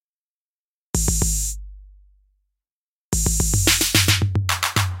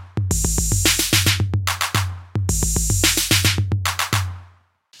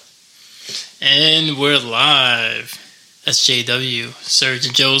And we're live. SJW, Serge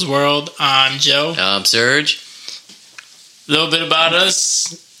and Joe's World. I'm Joe. I'm Serge. A little bit about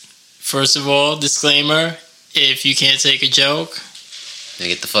us. First of all, disclaimer, if you can't take a joke, then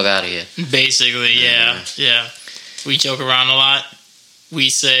get the fuck out of here. Basically, yeah. We joke around a lot.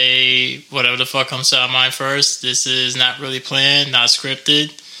 We say whatever the fuck comes to our mind first. This is not really planned, not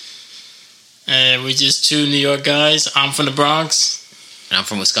scripted. And we're just two New York guys. I'm from the Bronx. And I'm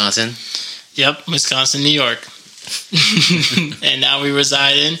from Wisconsin. Yep, Wisconsin, New York. And now we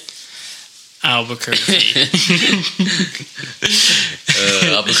reside in Albuquerque.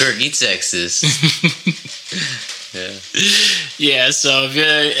 Albuquerque, Texas. Yeah, so if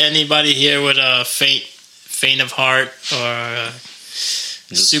you're anybody here with a faint of heart or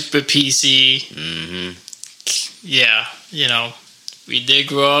super PC, yeah, you know, we did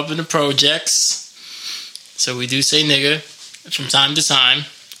grow up in the projects, so we do say nigga from time to time.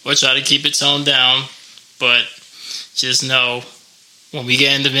 We'll try to keep it toned down, but just know when we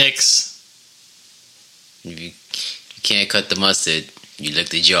get in the mix, If you can't cut the mustard, you lick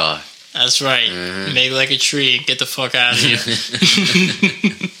the jar. That's right. Make like a tree and get the fuck out of here.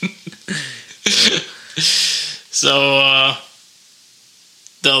 So,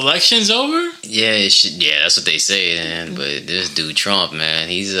 the election's over? Yeah, that's what they say, man. But this dude Trump, man,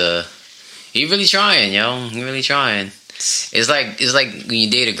 he really trying, yo. He really trying. It's like when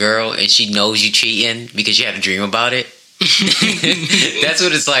you date a girl and she knows you cheating because you had a dream about it. That's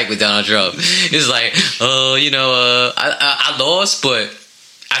what it's like with Donald Trump. It's like, I lost, but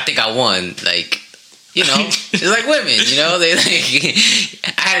I think I won. Like, you know, it's like women, you know, they like,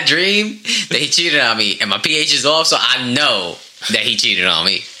 I had a dream that he cheated on me and my pH is off, so I know that he cheated on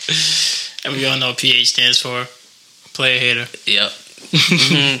me. And we all know pH stands for player hater. Yep.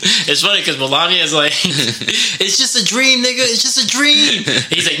 It's funny because Melania is like, it's just a dream, nigga. It's just a dream.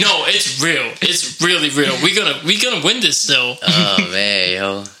 He's like, no, it's real. It's really real. We gonna win this still. Oh man,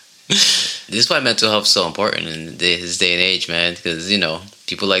 yo, this is why mental health is so important in this day and age, man. Because you know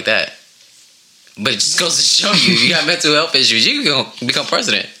people like that. But it just goes to show you got mental health issues, you can become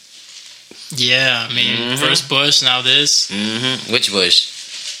president. Yeah, I mean, first Bush, now this. Which Bush?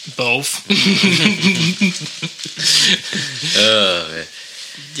 Both. Oh man.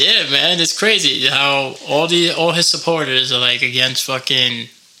 Yeah, man, it's crazy how all his supporters are like against fucking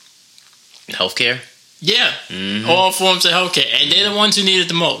Healthcare. Yeah, all forms of healthcare, and they're the ones who need it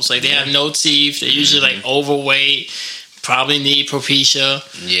the most. Like they have no teeth, they're usually like overweight, probably need Propecia.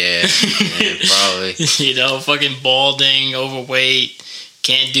 Yeah, probably. You know, fucking balding, overweight,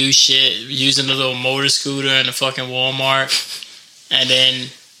 can't do shit, using a little motor scooter in a fucking Walmart, and then,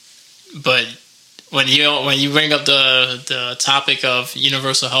 but. When you bring up the topic of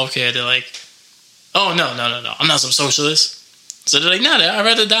universal healthcare, they're like, "Oh no, I'm not some socialist." So they're like, "No, I'd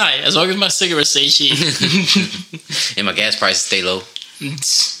rather die as long as my cigarettes stay cheap and my gas prices stay low."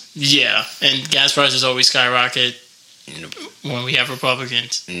 Yeah, and gas prices always skyrocket when we have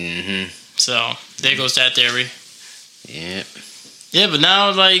Republicans. So there goes that theory. Yeah, but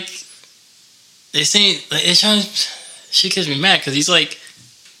now like they say, like, they're trying. Shit gets me mad because he's like.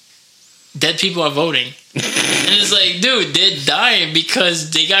 Dead people are voting. And it's like, dude, they're dying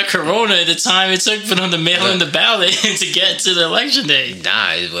because they got corona at the time it took for them to mail in the ballot to get to the election day.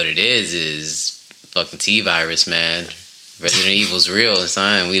 Nah, what it is fucking T-virus, man. Resident Evil's real.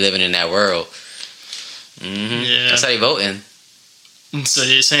 Son. We living in that world. Yeah. That's how they voting. So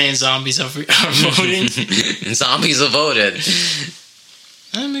you're saying zombies are voting? Zombies are voting.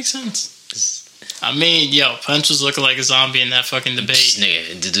 That makes sense. I mean, yo, Punch was looking like a zombie in that fucking debate.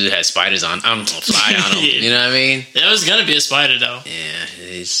 Nigga, the dude had spiders on. I'm gonna fly on him. You know what I mean? There was gonna be a spider though. Yeah,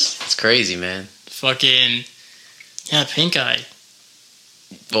 it's crazy, man. Fucking pink eye.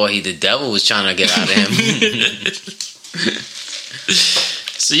 Boy, the devil was trying to get out of him.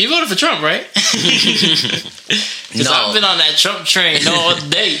 So you voted for Trump, right? Because I've been on that Trump train all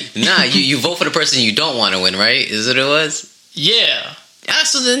day. Nah, you vote for the person you don't want to win, right? Is what it was? Yeah.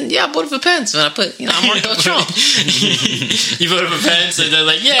 So then, I voted for Pence when I put, I'm working on Trump. You voted for Pence, and they're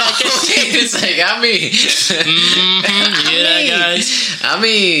like, yeah, okay. It's like, I mean, that, guys? I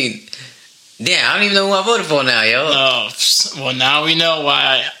mean, damn, I don't even know who I voted for now, yo. Oh, well, now we know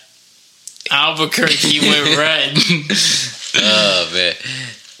why Albuquerque went red. Oh, man.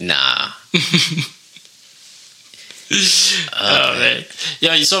 Nah. Oh, man.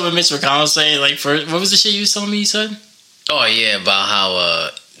 Yo, you saw what Mitch McConnell saying, like, what was the shit you was telling me you said? Oh yeah, about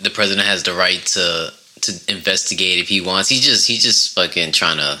how the president has the right to investigate if he wants. He's just fucking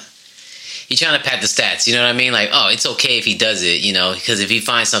trying to pad the stats. You know what I mean? Like, oh, it's okay if he does it. You know, because if he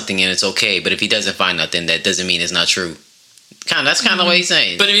finds something and it's okay, but if he doesn't find nothing, that doesn't mean it's not true. That's kind of what he's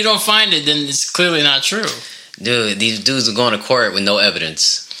saying. But if you don't find it, then it's clearly not true. Dude, these dudes are going to court with no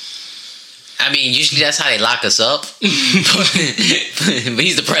evidence. I mean, usually that's how they lock us up. But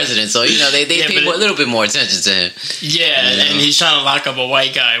he's the president, so they pay a little bit more attention to him. Yeah, and he's trying to lock up a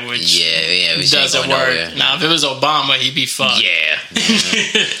white guy, which doesn't work. Now, if it was Obama, he'd be fucked. Yeah.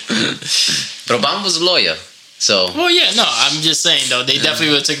 But Obama was a lawyer, so. Well, yeah, no, I'm just saying though, they definitely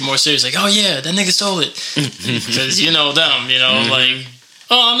would have taken it more serious. Like, oh yeah, that nigga stole it, because them, like,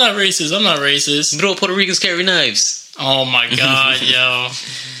 oh, I'm not racist. Bro, Puerto Ricans carry knives. Oh my god, yo.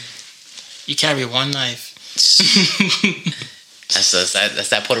 You carry one knife. That's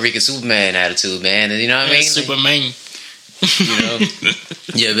that Puerto Rican Superman attitude, man. You know what I mean? Superman.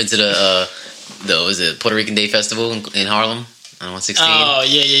 You ever been to the Puerto Rican Day Festival in Harlem on 116? Oh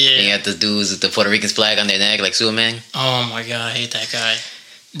yeah. And you got the dudes with the Puerto Rican flag on their neck like Superman. Oh my god, I hate that guy.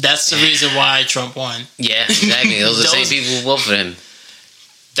 That's the reason why Trump won. Yeah, exactly. Those are the same people who vote for him.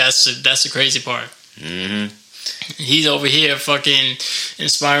 That's the crazy part. Mm-hmm. He's over here fucking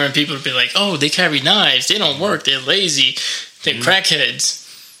inspiring people to be like, oh, they carry knives, they don't work, they're lazy, they're crackheads.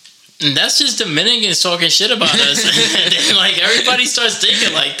 And that's just Dominicans talking shit about us. And then, like, everybody starts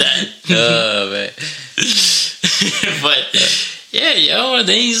thinking like that. Oh, man. But, yeah, yo, and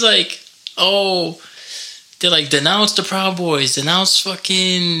then he's like, oh, they're like, denounce the Proud Boys, denounce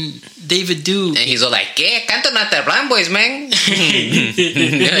fucking David Duke. And he's all like, ¿Qué? Canto not the Proud Boys, man.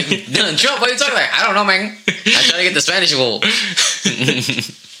 Trump, what are you talking about? I don't know, man. I'm trying to get the Spanish rule.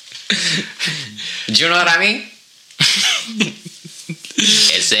 Do you know what I mean?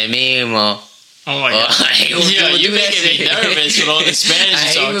 Ese mismo. Oh my god. You making me nervous with all the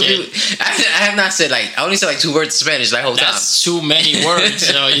Spanish talking. I have not said I only said 2 words in Spanish the whole time. That's too many words,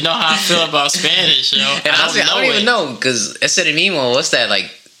 yo. You know how I feel about Spanish, yo. And I don't even know, because ese mismo, what's that,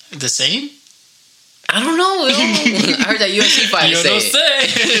 like? The same? I don't know. I heard that UFC fighter say it.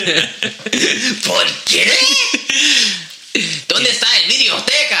 ¿Por qué? ¿Dónde está el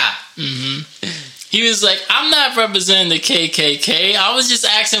videoteca? Mm-hmm. He was like, I'm not representing the KKK. I was just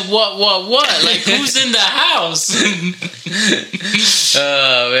asking what? Like, who's in the house?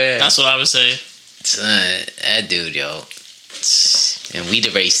 Oh, man. That's what I would say. That dude, yo. And we the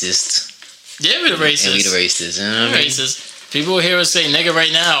racist. Yeah, we the racist. And we the racist. You know what I mean? Racist. People hear us say nigga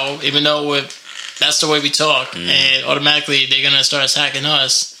right now, even though that's the way we talk. And automatically they're going to start attacking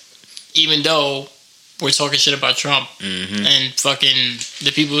us, even though we're talking shit about Trump and fucking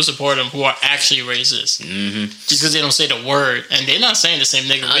the people who support him who are actually racist. Just because they don't say the word. And they're not saying the same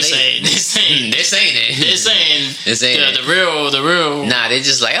nigga we're saying. They're saying it. They're saying the real. Nah, they're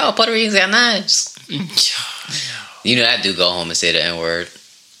just like, oh, Puerto Ricans got knives. You know that dude go home and say the N-word.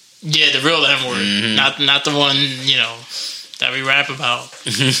 Yeah, the real N-word. Not the one, that we rap about.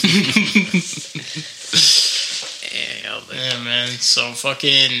 Yeah, man. So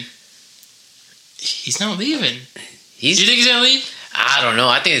fucking... He's not leaving. Do you think he's gonna leave? I don't know.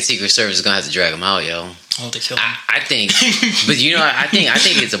 I think the Secret Service is gonna have to drag him out, yo. Oh, they killed him. I think, but I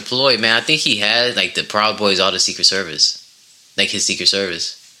think it's a ploy, man. I think he had the Proud Boys, all the Secret Service, his Secret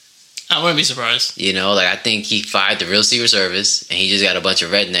Service. I wouldn't be surprised. I think he fired the real Secret Service, and he just got a bunch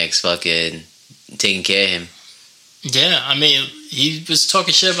of rednecks fucking taking care of him. Yeah, I mean, he was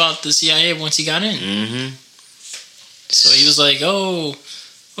talking shit about the CIA once he got in. So he was like, oh.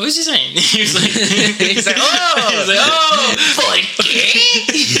 What was he saying? He was like, oh, ¿por qué?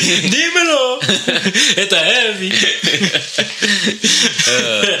 Dímelo. It's heavy.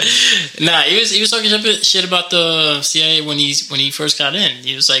 Nah, he was talking shit about the CIA when he first got in.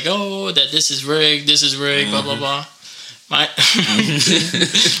 He was like, oh, that this is rigged, blah blah blah. My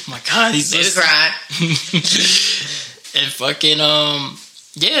God, he's just crying. And fucking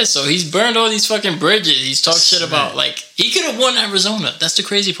yeah, so he's burned all these fucking bridges. He's talked shit about, he could have won Arizona. That's the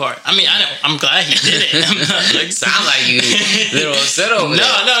crazy part. I mean, I'm glad he did it. I'm not, sound like you little upset over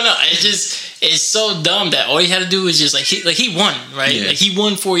that. No. It's so dumb that all he had to do was just, he won, right? Yeah. He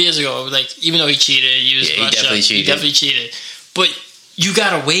won 4 years ago. Even though he cheated, he definitely cheated. But you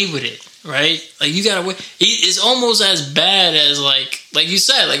got away with it, right? You got away. It's almost as bad as, like you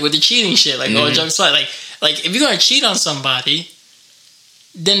said, with the cheating shit. All jokes aside, if you're going to cheat on somebody,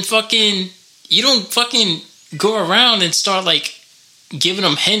 then fucking you don't fucking go around and start giving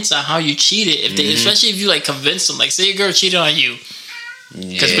them hints on how you cheated. If they, especially if you convince them, say your girl cheated on you,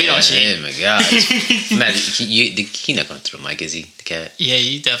 because we don't cheat. Oh my god, man, he not going through the mic, is he? The cat? Yeah,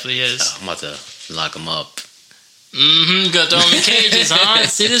 he definitely is. I'm about to lock him up. Gonna throw him in cages, huh?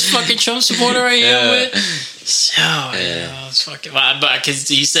 See this fucking Trump supporter right here with? It's fucking because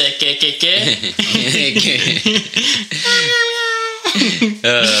he said KKK.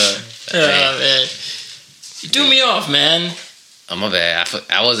 Man. You threw me off, man. Oh, my bad.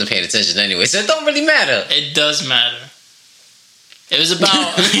 I wasn't paying attention anyway, so it don't really matter. It does matter. It was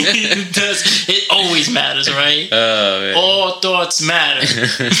about... It always matters, right? Oh, man. All thoughts matter.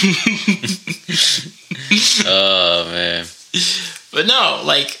 Oh, man. But no,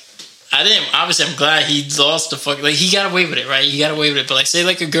 like... Obviously, I'm glad he lost the fuck... Like, he got away with it, right? He got away with it. But, like, say,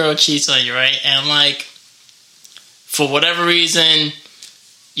 like, a girl cheats on you, right? And, like, for whatever reason...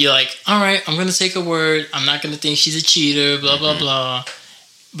 You're like, all right, I'm going to take her word. I'm not going to think she's a cheater, blah, blah, blah.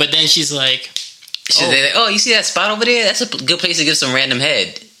 But then she's like... Oh, you see that spot over there? That's a good place to give some random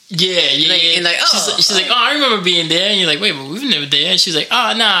head. Yeah. And like, oh. She's like, oh, I remember being there. And you're like, wait, but we've never there. And she's like,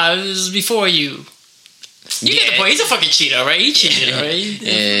 oh, nah, it was before you. You get the point. He's a fucking cheater, right? He cheated, right?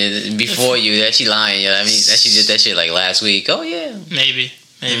 And before you, that she lying. I mean, that she did that shit like last week. Oh, yeah. Maybe.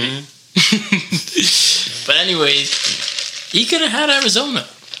 Mm-hmm. But anyways, he could have had Arizona.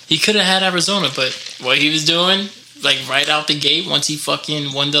 But what he was doing, like right out the gate, once he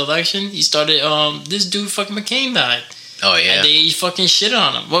fucking won the election, he started, this dude fucking McCain died. Oh, yeah. And they fucking shit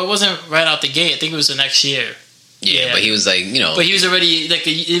on him. Well, it wasn't right out the gate. I think it was the next year. Yeah, but he was like, But he was already, like,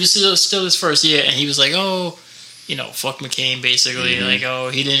 it was still his first year, and he was like, oh, fuck McCain, basically. Mm-hmm. Like, oh,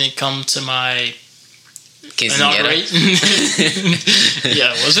 he didn't come to my... Inaugurate.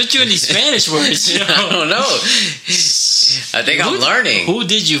 Yeah, what's with you in these Spanish words? I don't know. I think I'm learning. Who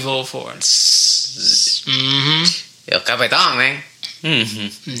did you vote for? Mm-hmm. El Capitán, man.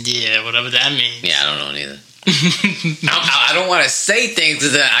 Mm-hmm. Yeah, whatever that means. Yeah, I don't know neither. I don't want to say things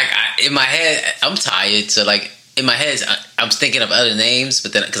because in my head, I'm tired. So, like, in my head, I'm thinking of other names,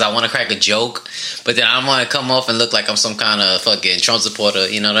 but then because I want to crack a joke, but then I don't want to come off and look like I'm some kind of fucking Trump supporter.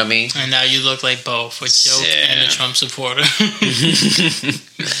 You know what I mean? And now you look like both, a joke and a Trump supporter.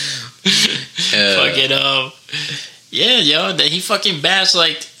 Fucking yeah, yo, that he fucking bashed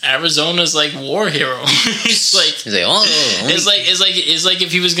like Arizona's like war hero. It's like it's like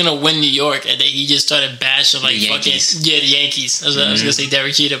if he was gonna win New York and then he just started bashing like the Yankees. That's what I was gonna say,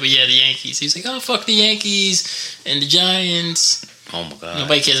 Derek Jeter, but yeah, the Yankees. He's like, oh fuck the Yankees and the Giants. Oh my god,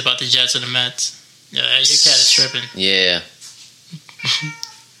 nobody cares about the Jets or the Mets. Yeah, your cat is tripping. Yeah.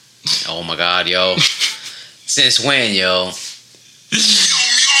 Oh my god, yo. Since when, yo?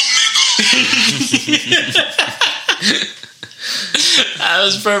 That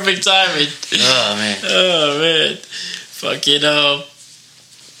was perfect timing. Oh man. Fucking oh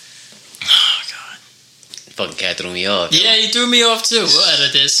god. Fucking cat threw me off. Yeah, he threw me off too. We'll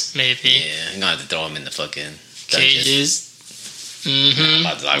edit this, maybe. Yeah, I'm gonna have to throw him in the fucking cages.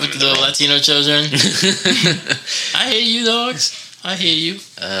 Mm-hmm. With the little Latino children. I hear you, dogs. I hear you.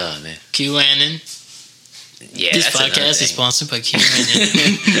 Oh man. QAnon. Yeah, this podcast is sponsored by QAnon.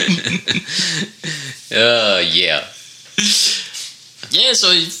 Yeah. Yeah,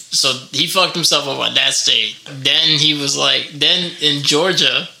 so he fucked himself up on that state. Then he was like, then in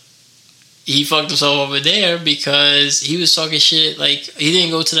Georgia, he fucked himself over there because he was talking shit. Like, he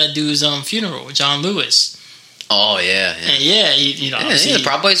didn't go to that dude's funeral, John Lewis. Oh yeah. And yeah, the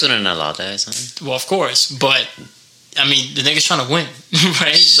Proud Boys wouldn't allow that. Son. Well, of course, but I mean, the nigga's trying to win,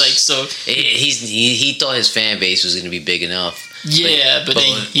 right? Like, so he thought his fan base was going to be big enough. Yeah, but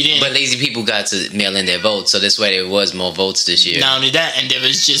then he didn't. But lazy people got to mail in their votes, so that's why there was more votes this year. Not only that, and there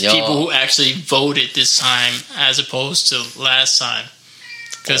was just people who actually voted this time as opposed to last time.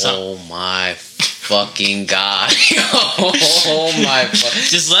 Oh my fucking god! Oh my!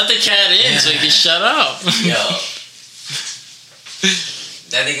 Just let the cat in so he can shut up. Yo,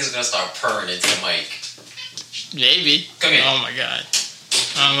 that nigga's gonna start purring into the mic. Maybe. Come here. Oh my god!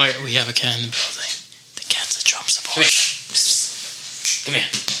 Oh my god! We have a cat in the building. The cat's a Trump supporter. Come here.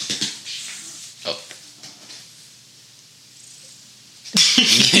 Oh.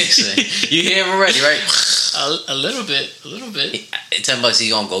 You hear him already, right? A little bit. $10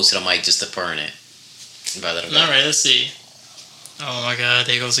 he's gonna go to the mic just to purr it. Alright, let's see. Oh my god,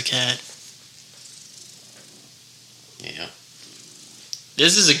 there goes a cat. Yeah.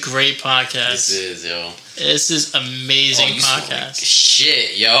 This is a great podcast. This is, yo. This is amazing podcast.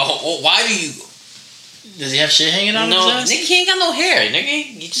 Shit, yo. Why do you... Does he have shit hanging out of his ass? Nigga, he ain't got no hair, nigga.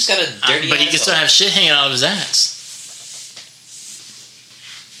 He just got a dirty but he can still have shit hanging out of his ass.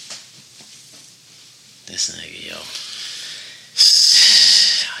 This nigga, yo.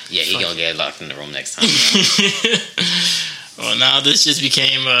 Yeah, he gonna get locked in the room next time. Well, now this just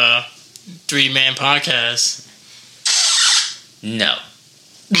became a 3-man podcast. No.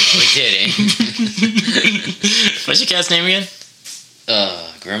 We didn't. What's your cat's name again?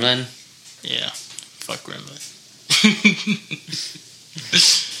 Gremlin? Yeah. Fuck Gremlin.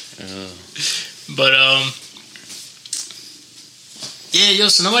 But, yeah, Man, yo,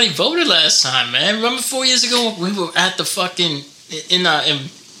 so nobody voted last time, man. Remember 4 years ago we were at the fucking in our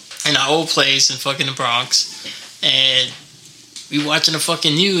old place in fucking the Bronx, and we watching the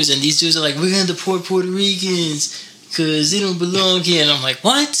fucking news, and these dudes are like, we're gonna deport Puerto Ricans because they don't belong here, and I'm like,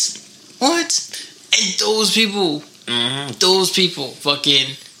 what? And those people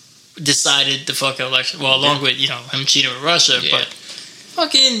fucking decided the fucking election. Well, along with him cheating with Russia, but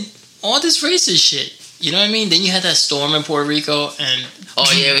fucking all this racist shit. You know what I mean? Then you had that storm in Puerto Rico, and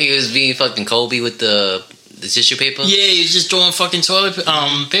he was being fucking Kobe with the tissue paper. Yeah, he was just throwing fucking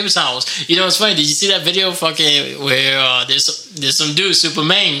paper towels. You know what's funny? Did you see that video fucking where there's some dude,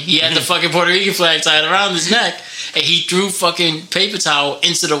 Superman? He had the fucking Puerto Rican flag tied around his neck, and he threw fucking paper towel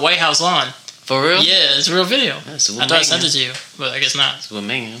into the White House lawn. For real? Yeah, it's a real video. I thought I sent it to you, but I guess not.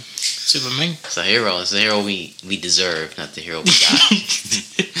 Superman. It's a hero. It's a hero we deserve, not the hero we got.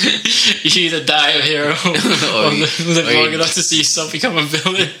 You either die a hero or live long enough to see yourself become a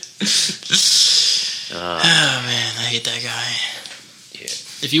villain. Oh man, I hate that guy. Yeah.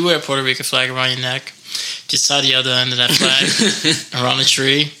 If you wear a Puerto Rican flag around your neck, just tie the other end of that flag around a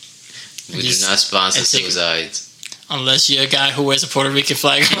tree. We do not sponsor suicides. Unless you're a guy who wears a Puerto Rican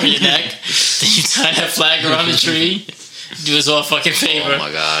flag around your neck, then you tie that flag around the tree. Do us all a fucking favor. Oh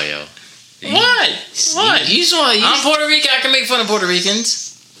my god, yo. What? I'm Puerto Rican. I can make fun of Puerto Ricans.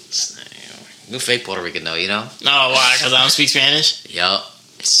 You're fake Puerto Rican though, you know? Oh, why? Because I don't speak Spanish? Yup.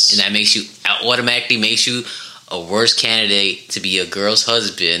 And that automatically makes you a worse candidate to be a girl's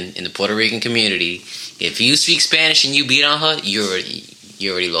husband in the Puerto Rican community. If you speak Spanish and you beat on her, you already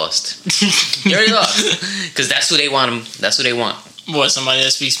lost. You already lost. Because that's who they want. That's who they want. What, somebody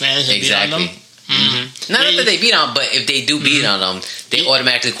that speaks Spanish and beat on them? Mm-hmm. Not that they beat on, but if they do beat on them, they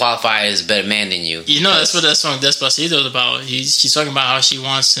automatically qualify as a better man than you. You know, that's what that song Despacito is about. She's talking about how she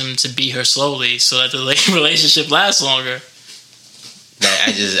wants him to beat her slowly so that the relationship lasts longer.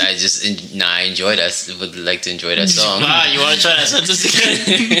 I enjoy that. Would like to enjoy that song. Wow, you want to try that sentence again?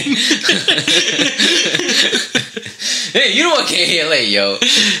 Hey, you know what came here late, yo.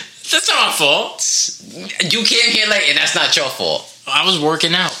 That's not my fault. You came here late, and that's not your fault. I was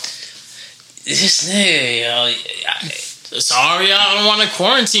working out. This nigga, yo. Sorry, I don't want a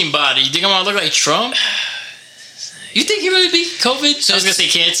quarantine body. You think I'm gonna look like Trump? You think he really beat COVID? I was gonna say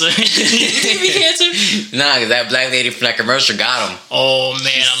cancer. You think he beat cancer? Nah, because that black lady from that commercial got him. Oh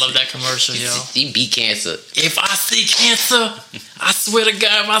man, I love that commercial, yo. He beat cancer. If I see cancer, I swear to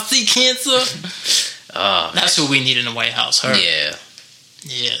God, if I see cancer, that's who we need in the White House. Her. Yeah,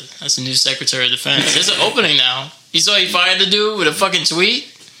 that's the new Secretary of Defense. There's an opening now. You saw he fired the dude with a fucking tweet.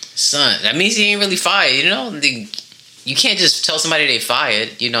 Son, that means he ain't really fired. You know, you can't just tell somebody they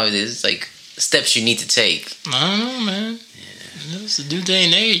fired. You know, there's like steps you need to take. I don't know, man. Yeah. It's a new day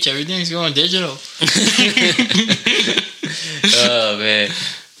and age. Everything's going digital. Oh man.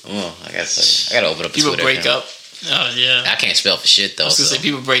 Well, I gotta open up. People Twitter break account. up. Oh yeah. I can't spell for shit though. I was gonna say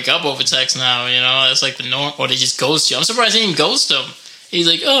people break up over text now. You know, that's like the norm. Or they just ghost you. I'm surprised they didn't ghost him. He's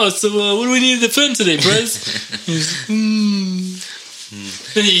like, oh, so what do we need to defend today, Prez?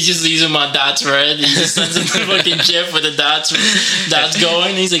 He just leaves him on dots red. He just sends him the fucking gif with the dots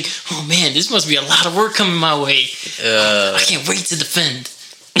going. And he's like, oh man, this must be a lot of work coming my way. I can't wait to defend.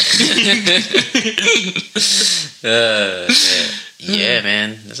 Yeah,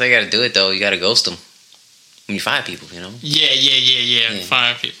 man. That's how you gotta do it though. You gotta ghost them when you fire people, you know? Yeah.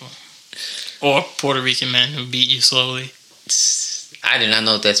 Fire people. Or Puerto Rican men who beat you slowly. I did not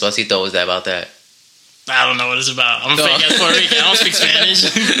know Despacito was about that. I don't know what it's about. I'm a fake ass Puerto Rican. I don't speak Spanish.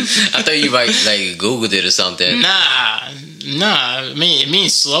 I thought you might Googled it or something. Nah. I mean, it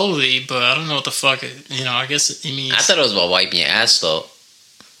means slowly, but I don't know what the fuck. I guess it means. I thought it was about wiping your ass though.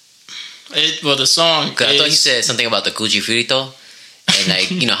 The song. Cause I thought he said something about the cuchi frito,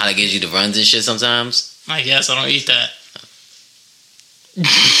 and how that gives you the runs and shit sometimes. I guess I don't eat that.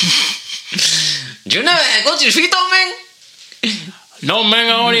 You never had cuchi frito, man? No, man.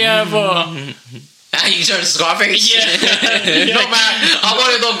 I only have. You turn to Scarface? Yeah. No, man. I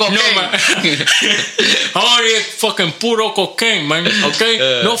want it on cocaine. No, man. I only eat fucking puro cocaine, man. Okay?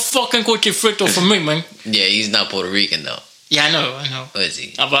 No fucking cuchi frito for me, man. Yeah, he's not Puerto Rican, though. Yeah, I know. What is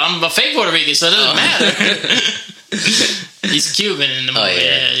he? But I'm a fake Puerto Rican, so it doesn't matter. He's Cuban in the movie.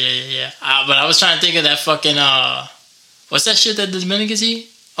 Yeah. But I was trying to think of that fucking, what's that shit that the Dominicans eat?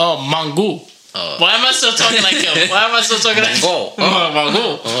 Oh, mango. Why am I still talking like him? Mango.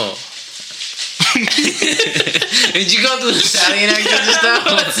 Mango. Oh. Did you go through the Italian accent just now?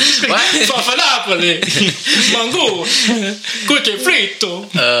 What? Papalapoli. Mango. Cuchi frito.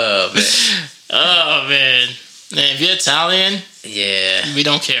 Oh, man. Man, if you're Italian, yeah, we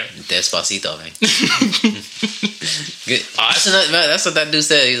don't care. Despacito, man. That's what that dude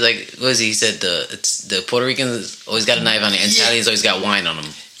said. He's like, what was he? He said the Puerto Ricans always got a knife on it, and Italians always got wine on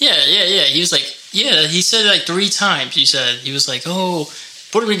them. Yeah. He was like, he said it like 3 times. He was like, oh,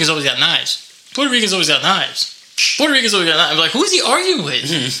 Puerto Ricans always got knives. Puerto Ricans always got knives. Puerto Ricans always got knives. I'm like, who's he arguing with?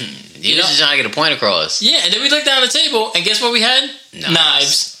 He was just trying to get a point across. Yeah, and then we looked down the table, and guess what we had?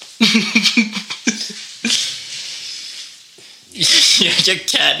 Knives. Your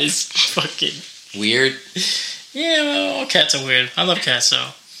cat is fucking weird. Yeah, well, all cats are weird. I love cats, though.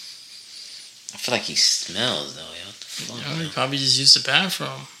 I feel like he smells, though. What the fuck? He probably just used the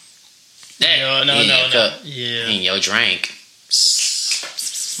bathroom. No. Yeah. And yo drank.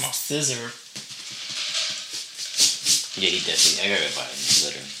 My scissor. Yeah, he definitely. I gotta buy his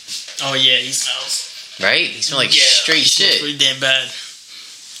litter. Oh yeah, he smells. Right? He smells like straight shit. Pretty damn bad.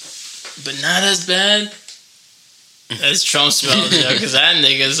 But not as bad as Trump smells, yo. Because that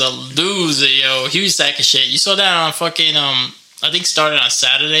nigga's a loser, yo. Huge sack of shit. You saw that on fucking I think started on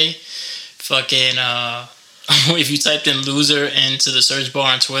Saturday. Fucking if you typed in loser into the search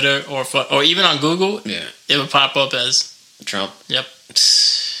bar on Twitter or even on Google, it would pop up as Trump. Yep.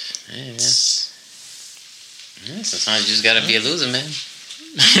 Hey, man. Sometimes you just gotta be a loser, man.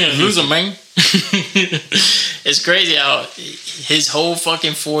 Loser, man. It's crazy how his whole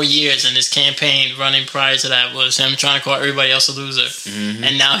fucking 4 years in his campaign running prior to that was him trying to call everybody else a loser. Mm-hmm.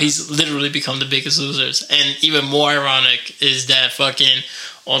 And now he's literally become the biggest losers. And even more ironic is that fucking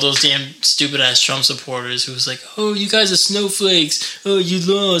all those damn stupid ass Trump supporters who's like, oh, you guys are snowflakes. Oh, you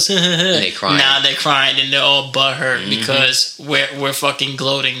lost. They crying. Now they're crying and they're all butthurt because we're fucking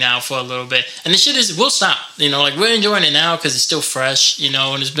gloating now for a little bit. And the shit is, we'll stop. You know, like we're enjoying it now because it's still fresh. You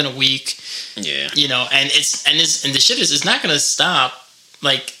know, and it's been a week. Yeah. You know, and the shit is, it's not gonna stop.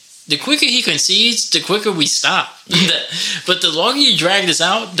 Like the quicker he concedes, the quicker we stop. But the longer you drag this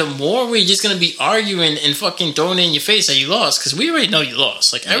out, the more we're just gonna be arguing and fucking throwing it in your face that you lost, because we already know you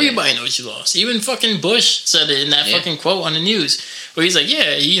lost. Like everybody knows you lost. Even fucking Bush said it in that fucking quote on the news where he's like,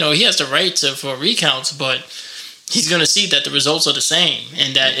 yeah, you know, he has the right for recounts, but he's gonna see that the results are the same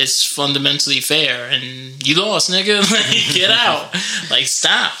and that it's fundamentally fair. And you lost, nigga. Like, get out. Like,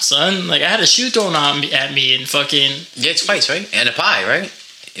 stop, son. Like, I had a shoe thrown at me and fucking twice, right? And a pie, right?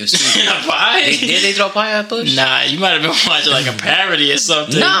 It was two. A pie? Did they throw a pie at Bush? Nah, you might have been watching like a parody or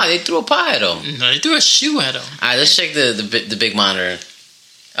something. Nah, they threw a pie at him. No, they threw a shoe at him. All right, let's check the big monitor.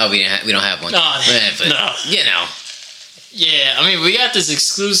 Oh, we don't have one. No. You know. Yeah, I mean, we got this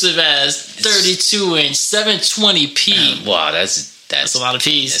exclusive ass 32-inch 720p. Wow, that's a lot of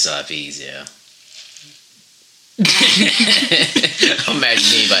P's. That's a lot of P's, yeah.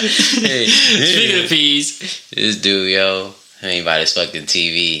 Imagine anybody. Speaking of P's, this dude, yo. I mean, buy this fucking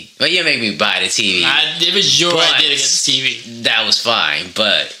TV. But you make me buy the TV. It was your idea to get the TV. That was fine,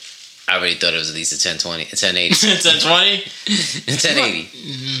 but I already thought it was at least a 1020, 1080. 1020? 1080.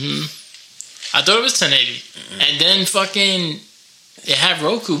 Mm-hmm. I thought it was 1080. Mm-hmm. And then fucking, it had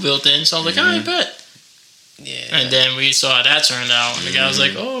Roku built in, so I was like, I bet. Yeah. And then we saw how that turned out, and the guy was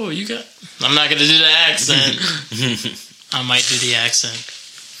like, oh, you got... I'm not going to do the accent. I might do the accent.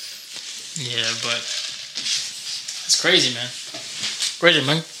 Yeah, but... It's crazy, man. Crazy,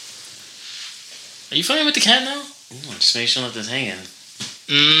 man. Are you fine with the cat now? Just make sure nothing's hanging.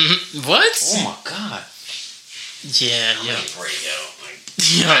 What? Oh my god. Yeah, yo.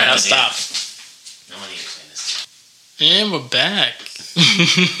 I'll stop. No one needs to say this. And we're back.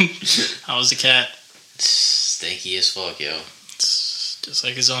 How was the cat? Stinky as fuck, yo. Just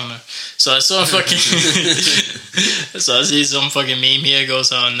like his owner. So I saw so I see some fucking meme here. It goes,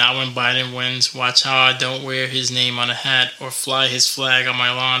 now when Biden wins, watch how I don't wear his name on a hat or fly his flag on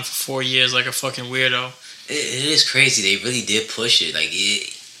my lawn for 4 years like a fucking weirdo. It is crazy. They really did push it. Like,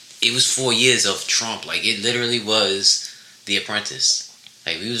 it was 4 years of Trump. Like, it literally was The Apprentice.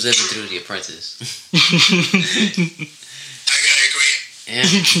 Like, we was living through The Apprentice. I gotta agree. Yeah.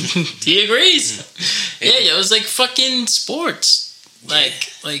 He agrees. Yeah, it was like fucking sports. Like,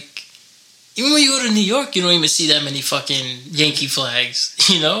 even when you go to New York, you don't even see that many fucking Yankee flags,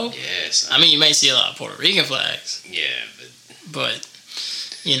 you know? Yes. I mean, you may see a lot of Puerto Rican flags. Yeah, but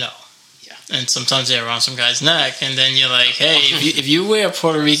you know. Yeah. And sometimes they're around some guy's neck, and then you're like, hey, if you wear a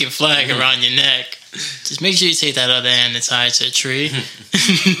Puerto Rican flag around your neck, just make sure you take that other end and tie it to a tree.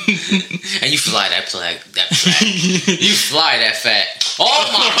 And you fly that flag. You fly that flag. Oh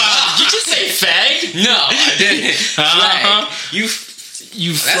my god! Did you just say fag? No, I didn't. Flag.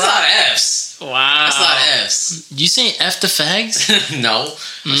 You fly. That's a lot of F's. Wow. That's a lot of F's. You saying F the fags? No.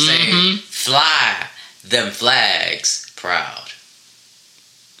 I'm saying fly them flags proud.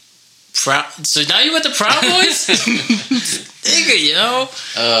 So now you with the Proud Boys? Nigga, yo.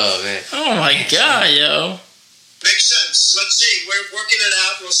 Oh, man. Oh, my God, yo. Makes sense. Let's see. We're working it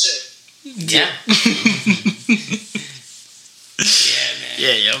out. We'll see. Yeah. Yeah, man.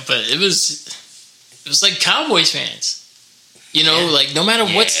 Yeah, but it was like Cowboys fans. You know, like no matter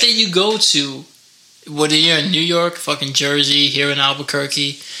what state you go to, whether you're in New York, fucking Jersey, here in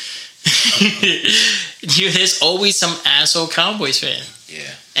Albuquerque, there's always some asshole Cowboys fan.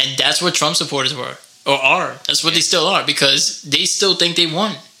 Yeah. And that's what Trump supporters were. Or are. That's what they still are. Because they still think they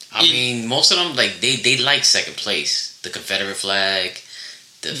won. I mean, most of them, like, they like second place. The Confederate flag,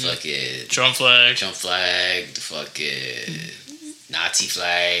 the fucking... Trump flag, the fucking Nazi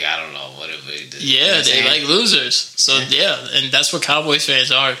flag, I don't know, whatever. Yeah, they like losers. So, yeah, and that's what Cowboys fans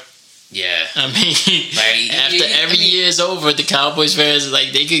are. Yeah. I mean, like, after every year is over, the Cowboys fans,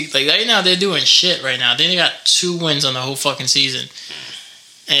 like, they could, like, right now, they're doing shit right now. They got 2 wins on the whole fucking season.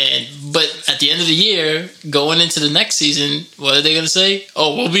 But at the end of the year, going into the next season, what are they going to say?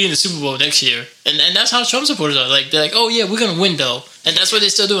 Oh, we'll be in the Super Bowl next year. And that's how Trump supporters are. Like, they're like, oh, yeah, we're going to win, though. And that's what they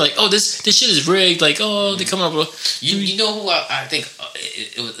still do. Like, oh, this shit is rigged. Like, oh, they're coming up with... You know who I think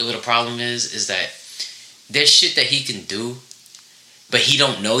what a problem is that there's shit that he can do, but he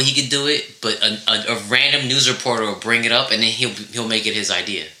don't know he can do it, but a random news reporter will bring it up, and then he'll make it his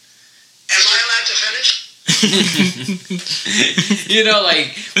idea. Am I allowed to finish? You know,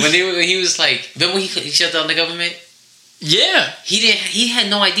 like when he was like, remember when he shut down the government? Yeah, he had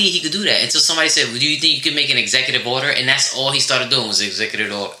no idea he could do that until somebody said, well, do you think you could make an executive order? And that's all he started doing was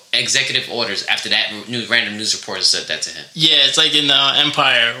executive orders. After that, random news reporter said that to him. Yeah, it's like in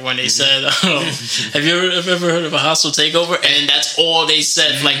Empire when they said, have you ever heard of a hostile takeover? And that's all they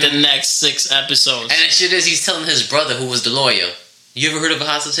said for like the next 6 episodes. And the shit is, he's telling his brother, who was the lawyer, you ever heard of a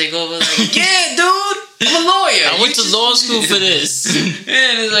hostile takeover? Like, yeah, dude, I'm a lawyer. I went to law school for this.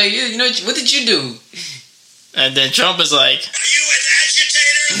 And it's like, you know, what did you do? And then Trump is like, are you an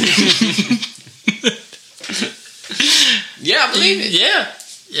agitator? Yeah, I believe it. Yeah.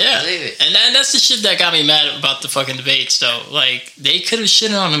 I believe it. And that's the shit that got me mad about the fucking debates, though. Like, they could have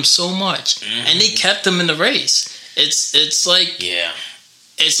shitted on him so much, and they kept him in the race. It's like... Yeah.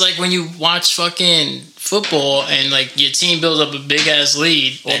 It's like when you watch fucking football and like your team builds up a big ass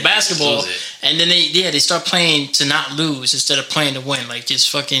lead, or and basketball, and then they start playing to not lose instead of playing to win. Like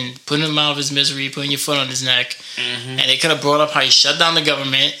just fucking putting him out of his misery, putting your foot on his neck. And they could have brought up how he shut down the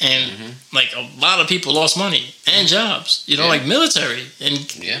government, and like a lot of people lost money and jobs. You know, like military and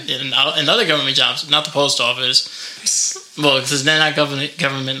other government jobs, not the post office. Well, because they're not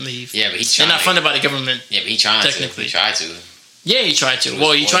government leave. Yeah, but they're not funded by the government. Yeah, but he tried technically. He tried to. Yeah, he tried to.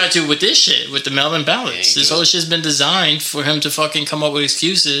 Well, he tried to with this shit, with the mail-in ballots. This whole shit's been designed for him to fucking come up with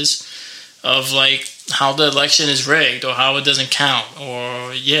excuses of, like, how the election is rigged or how it doesn't count.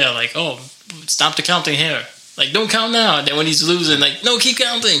 Or, yeah, like, oh, stop the counting here. Like, don't count now. And then when he's losing, like, no, keep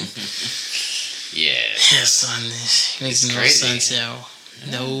counting. Yeah. Yeah, son. It makes no sense, yo.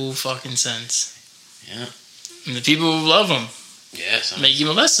 No fucking sense. Yeah. And the people who love him make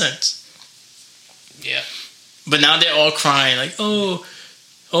even less sense. Yeah. But now they're all crying, like, oh,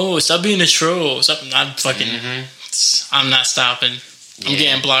 stop being a troll. Stop. I'm fucking, I'm not stopping. I'm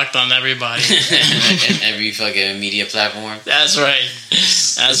getting blocked on everybody. Every fucking media platform. That's right.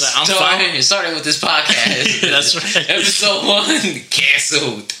 That's right. I'm starting with this podcast. That's right. Episode 1,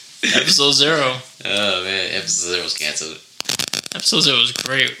 canceled. Episode 0. Oh, man. Episode 0 was canceled. Episode 0 was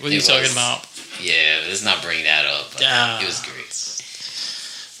great. What are you talking about? Yeah, let's not bring that up. It was great.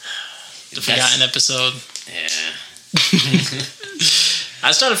 The forgotten episode. Yeah.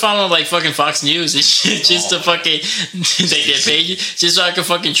 I started following like fucking Fox News and shit just to fucking take their page, just so I could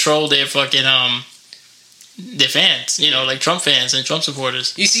fucking troll their fucking their fans, you know, like Trump fans and Trump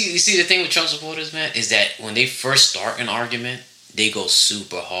supporters. You see the thing with Trump supporters, man, is that when they first start an argument, they go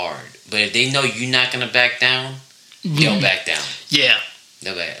super hard. But if they know you're not gonna back down, they'll back down. Yeah.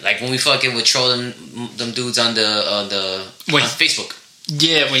 Like when we fucking would troll them dudes on on Facebook.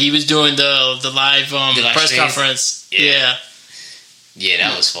 Yeah, when he was doing the live press conference. Yeah. Yeah,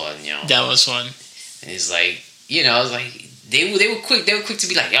 that was fun, yo. That was fun. And it's like, you know, it's like they were quick to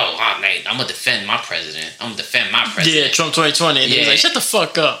be like, yo, I'm gonna defend my president. Yeah, Trump 2020. And he was like, shut the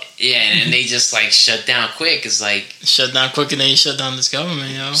fuck up. Yeah, and then they just like shut down quick. It's like shut down quick, and then he shut down this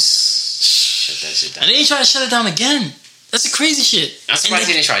government, yo. Shut that shit down. And then he tried to shut it down again. That's the crazy shit. I'm surprised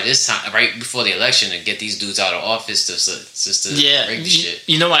they didn't try this time, right before the election, to get these dudes out of office just to break the shit.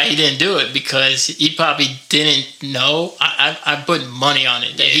 You know why he didn't do it? Because he probably didn't know. I put money on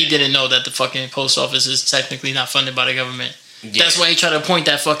it that he didn't know that the fucking post office is technically not funded by the government. Yeah. That's why he tried to appoint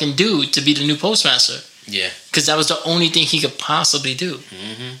that fucking dude to be the new postmaster. Yeah. Because that was the only thing he could possibly do.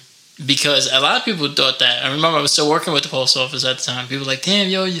 Mm-hmm. Because a lot of people thought that. I remember I was still working with the post office at the time. People were like, damn,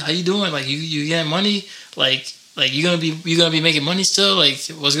 yo, how you doing? Like, you getting money? Like, like you gonna be making money still? Like,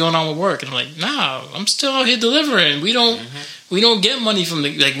 what's going on with work? And I'm like, nah, I'm still out here delivering. We don't get money from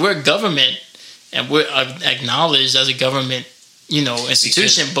we're government, and we're acknowledged as a government,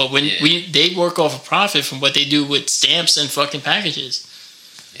 institution. But when they work off a profit from what they do with stamps and fucking packages.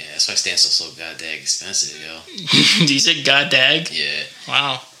 Yeah, that's why stamps are so goddamn expensive, yo. Do you say goddag? Yeah.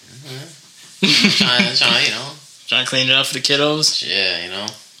 Wow. Trying, trying to clean it up for the kiddos. Yeah,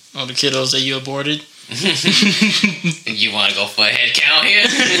 All the kiddos that you aborted. You want to go for a head count here?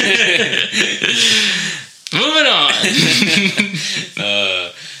 Moving on.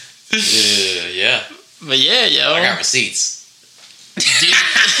 Yeah. But yeah, yo. I got receipts.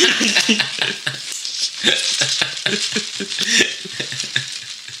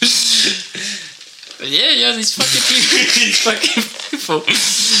 But yeah, yo, these fucking people,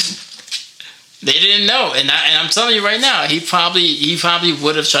 they didn't know, and I'm telling you right now, he probably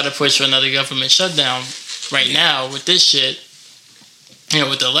would have tried to push for another government shutdown right now with this shit,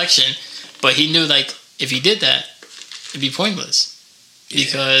 with the election, but he knew if he did that, it'd be pointless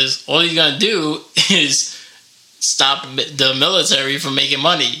because all he's gonna do is stop the military from making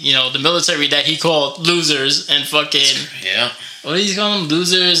money. The military that he called losers and fucking what did he call them?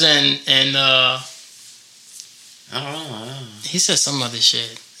 Losers and I don't know. He said some other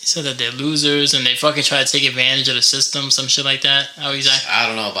shit. He said that they're losers and they fucking try to take advantage of the system, some shit like that. How he's like, I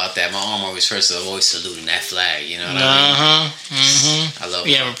don't know about that. My arm always saluting that flag. You know what I mean? I love.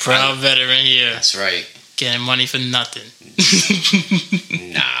 We have a proud veteran here. That's right. Getting money for nothing.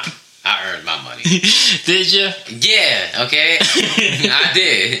 Nah, I earned my money. Did you? Yeah. Okay. I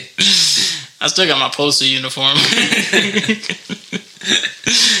did. I still got my postal uniform.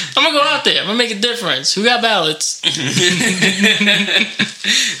 I'm gonna go out there. I'm gonna make a difference. Who got ballots?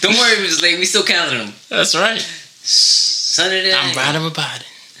 Don't worry, Mrs. Lake. We still counting them. That's right. Son of that. I'm riding with Biden.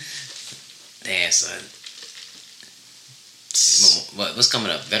 Damn, son. What's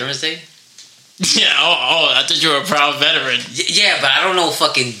coming up? Veterans Day? Yeah. Oh! I thought you were a proud veteran. Yeah, but I don't know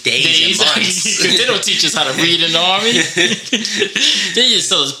fucking days and months. They don't teach us how to read in the army. They just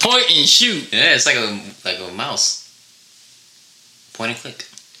tell us point and shoot. Yeah, it's like a mouse. Point and click.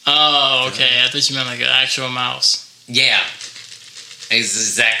 Oh, okay. I thought you meant like an actual mouse. Yeah. It's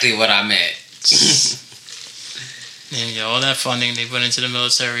exactly what I meant. And all that funding they put into the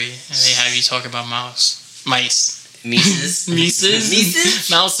military, and they have you talk about mice. Mises. Mises?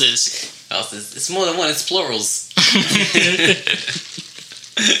 Mouses. It's more than one. It's plurals.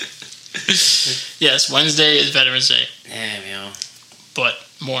 Yes, Wednesday is Veterans Day. Damn, yo. But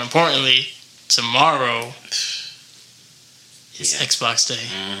more importantly, tomorrow is Xbox Day.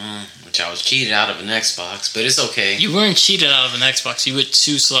 Mm-hmm. Which I was cheated out of an Xbox, but it's okay. You weren't cheated out of an Xbox. You were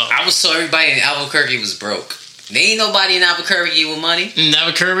too slow. I was so everybody in Albuquerque was broke. There ain't nobody in Albuquerque with money. In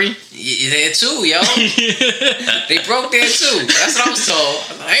Albuquerque? There too, yo. They broke there too. That's what I was told.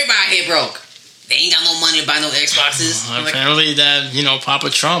 Everybody here broke. They ain't got no money to buy no Xboxes. Apparently that, Papa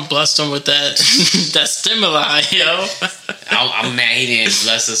Trump blessed them with that that stimuli, yo. I'm mad he didn't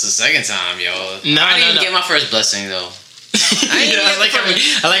bless us a second time, yo. No, I didn't get my first blessing, though. I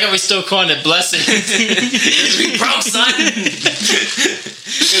like how we still calling it blessing. Because we broke, son.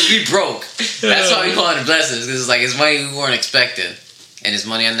 Because we broke. That's why we call it blessings. Because it's money we weren't expecting. And it's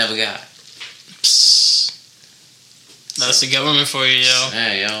money I never got. Psst. That's the government for you, yo.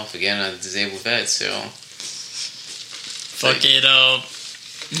 Yeah, yo. Forgetting the disabled vets, yo. Fuck it,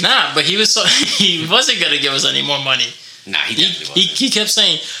 Nah, but he wasn't going to give us any more money. Nah, he definitely wasn't. He kept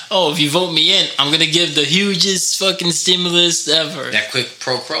saying, "Oh, if you vote me in, I'm gonna give the hugest fucking stimulus ever." That quick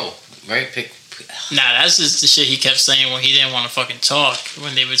pro, right? Nah, that's just the shit he kept saying when he didn't want to fucking talk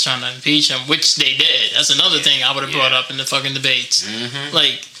when they were trying to impeach him, which they did. That's another thing I would have brought up in the fucking debates. Mm-hmm.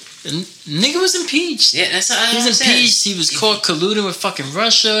 Like, the nigga was impeached. Yeah, that's what he was impeached. He was caught colluding with fucking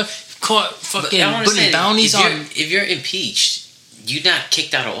Russia. Caught fucking putting bounties on. If you're impeached, you're not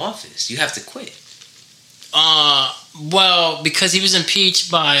kicked out of office. You have to quit. Well, because he was impeached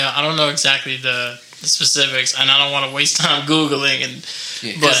by I don't know exactly the specifics, and I don't want to waste time googling.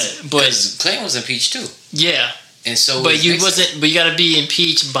 But Clinton was impeached too. Yeah, and so but you wasn't. But you got to be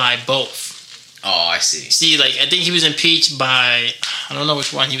impeached by both. Oh, I see. See, I think he was impeached by I don't know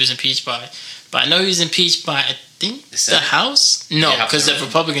which one he was impeached by, but I know he was impeached by I think the House. No, because the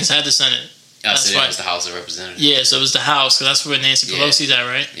Republicans had the Senate. That's so it was the House of Representatives. Yeah, so it was the House, because that's where Nancy Pelosi's at,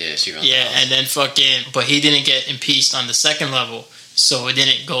 right? Yeah, she runs the House. And then but he didn't get impeached on the second level, so it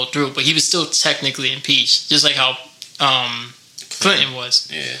didn't go through. But he was still technically impeached, just like how Clinton was.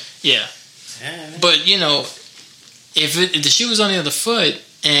 Yeah. But, if the shoe was on the other foot,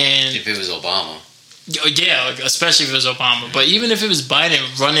 and... If it was Obama. Yeah, especially if it was Obama. But even if it was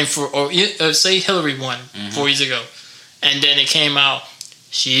Biden running for, or say Hillary won 4 years ago, and then it came out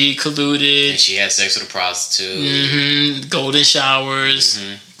she colluded, and she had sex with a prostitute, golden showers,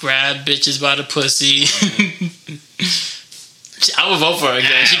 grabbed bitches by the pussy. I would vote for her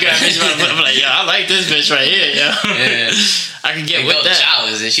again. She grabbed bitches by the pussy. I'm like, yo, I like this bitch right here, yo. Yeah. I can get and with golden that.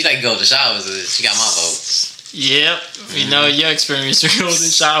 Showers, and she like golden showers. She got my vote. Yep, we know your experience with golden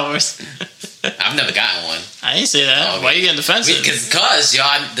showers. I've never gotten one. I didn't say that. Okay. Why are you getting defensive? Because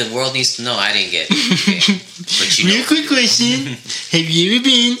y'all, the world needs to know I didn't get it. Okay. But you Real quick question: have you ever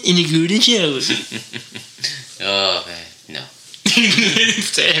been in a golden shower? Oh man, no.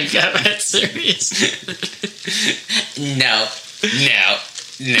 Damn, got that serious. No. Yeah.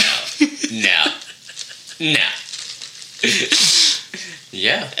 No.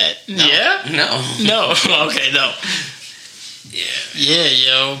 Yeah? No. Okay, no. Yeah,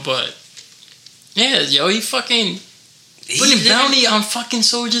 yo, but yeah, yo, he fucking putting bounty on fucking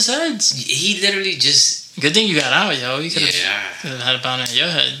soldiers' heads. He literally just. Good thing you got out, yo. You could have had a bounty on your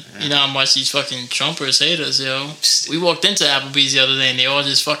head. Yeah. You know how much these fucking Trumpers hate us, yo. We walked into Applebee's the other day and they all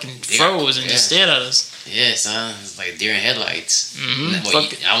just fucking froze and just stared at us. Yeah, son. It's like deer in headlights.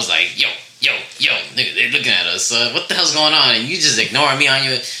 I was like, yo, nigga, they're looking at us. What the hell's going on? And you just ignoring me on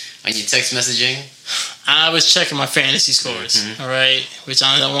your text messaging. I was checking my fantasy scores, all right, which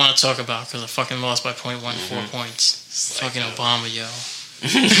I don't want to talk about because I fucking lost by 0.14 points. Fucking Obama, yo.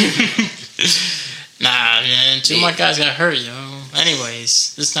 Nah, man, two of my guys got hurt, yo.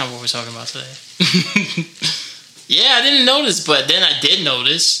 Anyways, this is not what we're talking about today. Yeah, I didn't notice, but then I did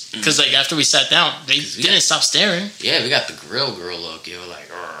notice because, like, after we sat down, they didn't stop staring. Yeah, we got the grill girl look, yo, like.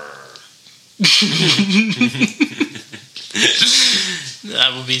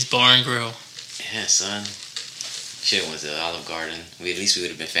 Applebee's Bar and Grill. Yeah, son. Shit went to Olive Garden. At least we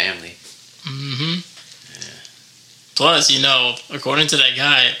would have been family. Yeah. Plus, you know, according to that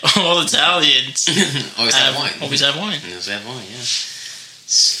guy, all Italians always have wine. Always have wine. Always have wine, yeah.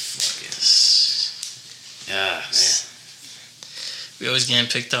 Yeah, man. We always getting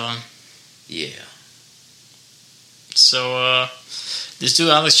picked on. Yeah. So, this dude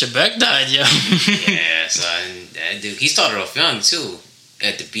Alex Trebek died, yo. Yeah, son. That dude, he started off young too.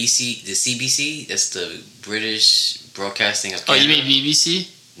 At the CBC. That's the British Broadcasting of Canada. Oh, you mean BBC?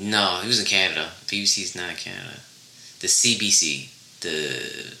 No, he was in Canada. BBC's not in Canada. The CBC,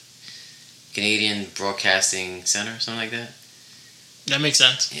 the Canadian Broadcasting Center, something like that. That makes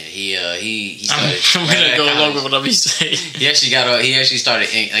sense. Yeah, he started. I'm gonna go along with whatever you say. He actually started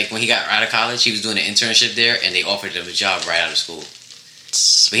like when he got out of college. He was doing an internship there, and they offered him a job right out of school.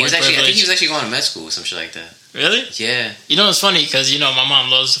 But I think he was actually going to med school or some shit like that. Really? Yeah. You know, it's funny because, you know, my mom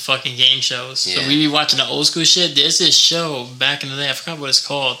loves the fucking game shows. Yeah. So we be watching the old school shit. There's this show back in the day. I forgot what it's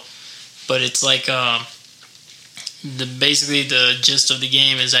called. But it's like, basically the gist of the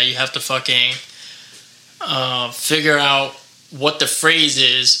game is that you have to fucking figure out what the phrase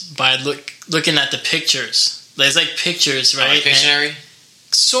is by looking at the pictures. There's like pictures, right? Like Pictionary? And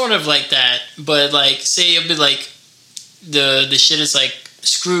sort of like that. But like, say it'll be like, the shit is like,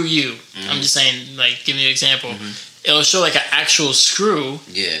 screw you. I'm just saying, like, give me an example. It'll show like an actual screw.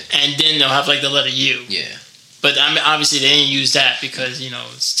 Yeah. And then they'll have like the letter U. Yeah. But I mean, obviously they didn't use that because, you know,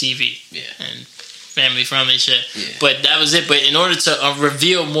 it's TV. Yeah. And family friendly shit. Yeah. But that was it. But in order to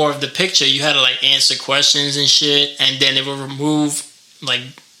reveal more of the picture, you had to like answer questions and shit. And then it will remove, like,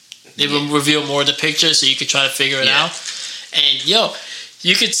 it will reveal more of the picture so you could try to figure it out. And yo,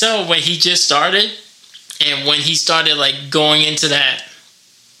 you could tell when he just started and when he started like going into that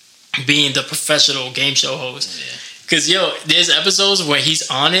being the professional game show host. Yeah. Cause yo, there's episodes where he's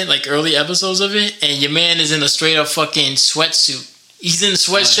on it, like early episodes of it, and your man is in a straight up fucking sweatsuit. He's in a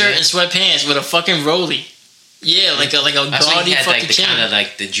sweatshirt and sweatpants with a fucking rollie. Yeah, like a gaudy fucking chain. Kind of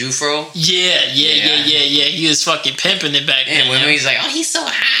like the Jufro. Yeah. He was fucking pimping it back then. And when he's like, oh, he's so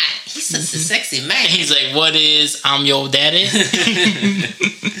hot. He's such a sexy man. And he's like, what is, I'm your daddy?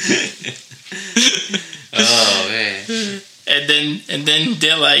 Oh, man. And then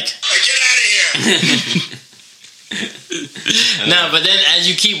they're like, get out of here. No, but then as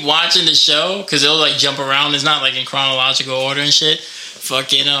you keep watching the show, because they'll like jump around, it's not like in chronological order and shit.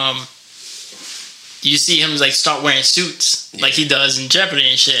 Fucking you see him like start wearing suits like he does in Jeopardy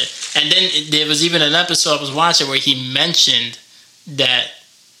and shit. And then there was even an episode I was watching where he mentioned that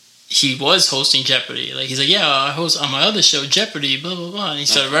he was hosting Jeopardy. Like he's like, yeah, I host on my other show Jeopardy, blah blah blah. And he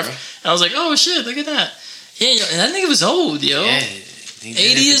started and I was like, oh shit, look at that. Yeah, yo, and that nigga was old, yo. Yeah,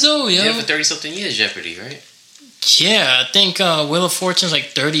 80 years old, yo. Yeah, for 30-something years, Jeopardy, right? Yeah, I think Wheel of Fortune's like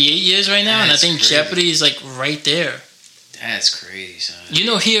 38 years right now, and I think crazy. Jeopardy is like right there. That's crazy, son. You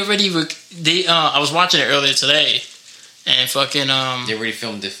know, he already I was watching it earlier today, and fucking they already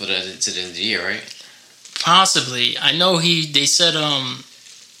filmed it to the end of the year, right? Possibly. I know they said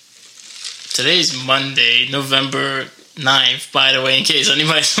today's Monday, November 9th, by the way, in case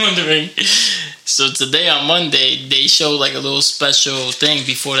anybody's wondering. So today on Monday, they showed like a little special thing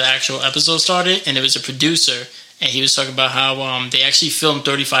before the actual episode started, and it was a producer, and he was talking about how they actually filmed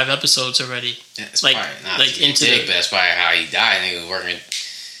 35 episodes already. That's like probably not like into but that's probably how he died. And he was working.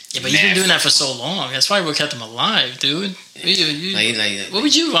 Yeah, but he's been doing that for so long. That's probably what kept him alive, dude. Yeah. What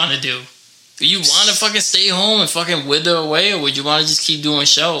would you want to do? Would you want to fucking stay home and fucking wither away, or would you want to just keep doing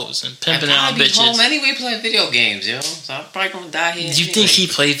shows and pimping out bitches? I'd be home anyway playing video games, yo. So I'm probably gonna die here. Do you think he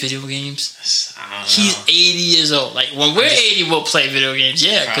played video games? I don't know. He's 80 years old. Like, when we're 80, we'll play video games.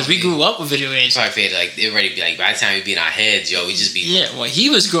 Yeah, because we grew up with video games. Probably played, like, it already be like, by the time we be in our heads, yo, we just be... Yeah, when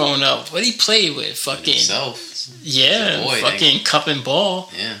he was growing up, what he played with? Fucking... Himself. Yeah, boy, fucking cup and ball.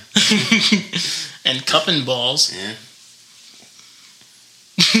 Yeah. And cup and balls. Yeah.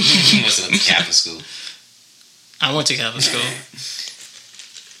 He must have went to Catholic school. I went to Catholic school.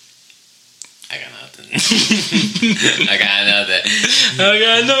 I got nothing. I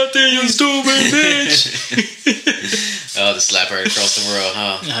got nothing, you stupid bitch. Oh, the slapper across the world,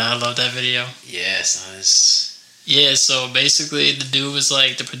 huh? I love that video. Yes, Yeah, so basically the dude was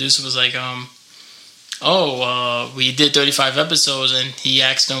like, the producer was like, we did 35 episodes, and he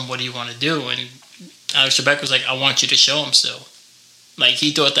asked him, what do you want to do? And Alex Trebek was like, I want you to show him still. Like,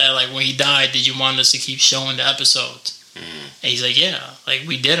 he thought that, like, when he died, did you want us to keep showing the episodes? And he's like, yeah, like,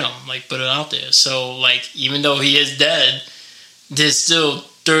 we did them, like, put it out there. So, like, even though he is dead, there's still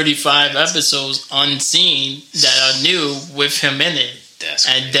 35 episodes unseen that are new with him in it. That's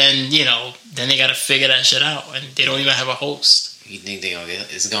crazy. And then, you know, then they got to figure that shit out, and they don't even have a host. You think they're gonna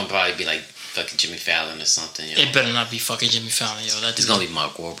get... It's gonna probably be, like, fucking Jimmy Fallon or something, yo. It better not be fucking Jimmy Fallon, yo. It's gonna be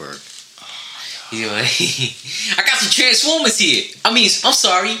Mark Wahlberg. You know, I got some Transformers here.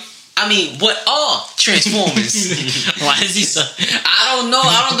 What are Transformers? Why is he so... I don't know.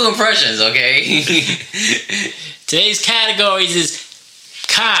 I don't do impressions, okay? Today's categories is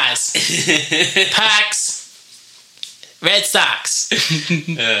cars, Packs, Red Sox,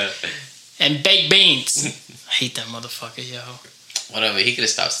 and baked beans. I hate that motherfucker, yo. Whatever. He could have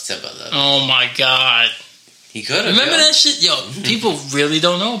stopped September 11th. Oh, my God. He could have. Remember that shit? Yo, people really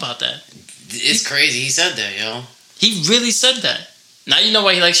don't know about that. It's crazy. He said that, yo. He really said that. Now you know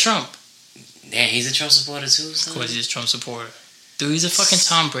why he likes Trump. Yeah, he's a Trump supporter too, son. Of course he's a Trump supporter. Dude, he's a fucking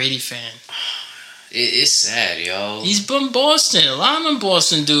Tom Brady fan. It's sad, yo. He's from Boston. A lot of them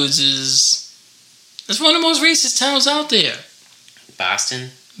Boston dudes it's one of the most racist towns out there.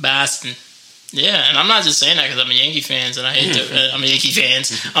 Boston? Yeah, and I'm not just saying that because I'm a Yankee fan and I hate I'm a Yankee fan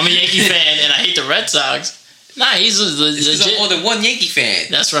and I hate the Red Sox. Nah, he's legit. More than one Yankee fan.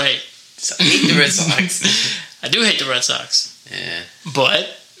 That's right. So I hate the Red Sox. I do hate the Red Sox. Yeah. But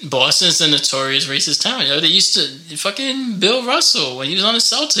Boston's a notorious racist town. They used to fucking Bill Russell when he was on the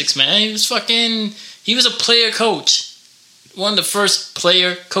Celtics, man. He was a player coach. One of the first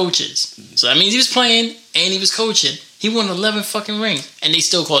player coaches. So that means he was playing and he was coaching. He won 11 fucking rings and they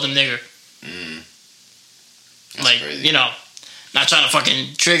still called him nigger. Like, crazy. You know, not trying to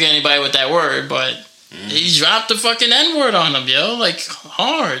fucking trigger anybody with that word, but he dropped the fucking N-word on him, yo. Like,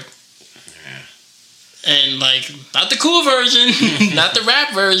 hard. And, like, not the cool version, not the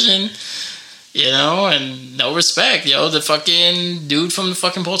rap version, you know, and no respect, yo. The fucking dude from the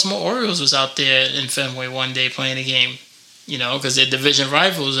fucking Baltimore Orioles was out there in Fenway one day playing a game, you know, because they're division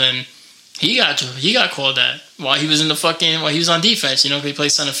rivals, and he got called that while he was while he was on defense, you know, he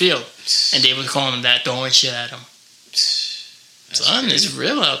played center field, and they were calling him that, throwing shit at him. Son, crazy. It's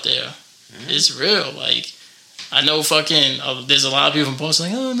real out there. It's real. Like, I know fucking, there's a lot of people from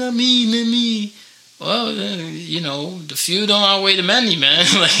Boston like, oh, not me. Well, you know, the few don't outweigh the many, man.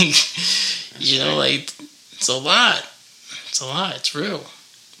 Like, you know, like, it's a lot. It's real.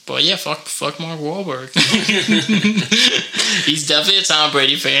 But yeah, fuck Mark Wahlberg. He's definitely a Tom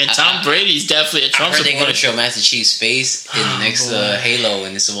Brady fan. Tom Brady's definitely a Trump supporter. They're going to show Master Chief's face in the next Halo,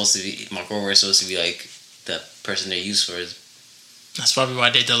 and it's supposed to be, Mark Wahlberg's supposed to be like the person they use for it. That's probably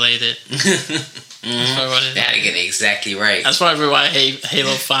why they delayed it. They had to get it exactly right. That's probably why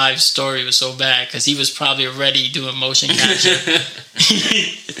Halo 5's story was so bad, because he was probably already doing motion capture.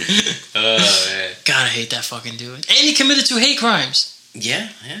 Oh, man. God, I hate that fucking dude. And he committed 2 hate crimes. Yeah.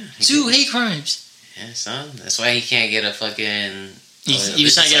 2 hate crimes. Yeah, son. That's why he can't get a fucking... He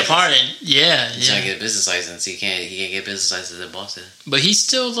was trying to get a pardon. Yeah. He's trying to get a business license. He can't get a business license in Boston. But he's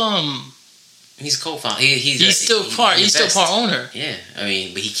still He's co-founder. He's still part owner. Yeah, I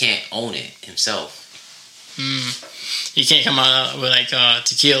mean, but he can't own it himself. He can't come out with like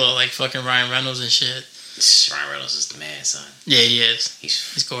tequila like fucking Ryan Reynolds and shit. Ryan Reynolds is the man, son. Yeah, he is.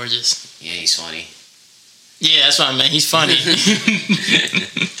 He's gorgeous. Yeah, he's funny. Yeah, that's what I meant. He's funny.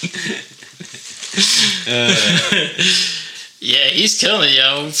 Yeah, he's killing it,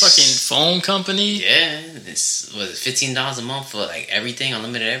 yo. Fucking phone company. Yeah, it's was it $15 a month for like everything,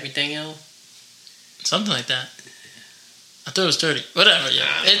 unlimited everything, yo. Something like that. I thought it was 30. Whatever, yo.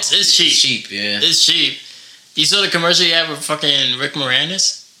 It's cheap. It's cheap, yeah. It's cheap. You saw the commercial you had with fucking Rick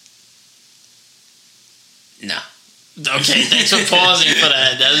Moranis? No. Okay, thanks for pausing for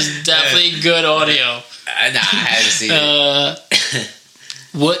that. That was definitely good audio. I haven't seen it.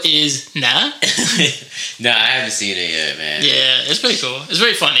 What is nah? No, I haven't seen it yet, man. Yeah, it's pretty cool. It's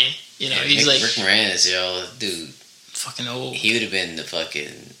very funny. You know, he's like Rick Moranis, yo, dude. Fucking old. He would have been the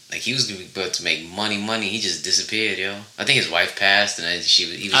fucking he was about to make money. He just disappeared, yo. I think his wife passed, and then he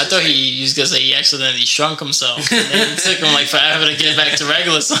was. I thought he was gonna say he accidentally shrunk himself, and then it took him like forever to get back to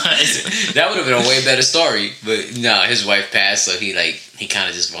regular size. That would have been a way better story, but no, his wife passed, so he kind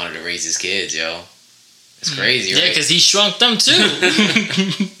of just wanted to raise his kids, yo. It's crazy, right? Yeah, because he shrunk them too.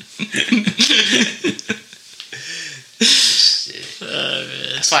 Shit.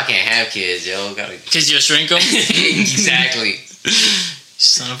 That's why I can't have kids, yo. Because you shrink them? Exactly.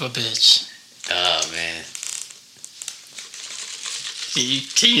 Son of a bitch. Oh, man.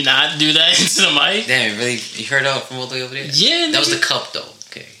 Can you not do that into the mic? Damn, really? You heard that from all the way over there? Yeah. That was the cup, though.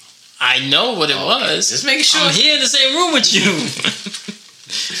 Okay. I know what it was. Just making sure. I'm here in the same room with you.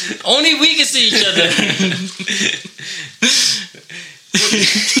 Only we can see each other.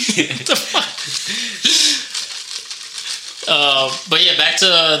 What the fuck? But yeah, back to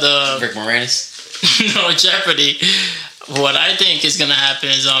the Rick Moranis. No, Jeopardy. What I think is gonna happen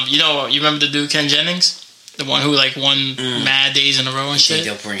is you remember the dude Ken Jennings, the one who like won mad days in a row and shit.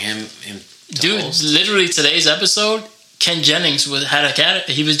 They'll bring him to dude host? Literally today's episode, Ken Jennings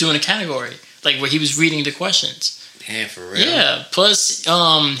he was doing a category like where he was reading the questions. Yeah, for real. Yeah. Plus,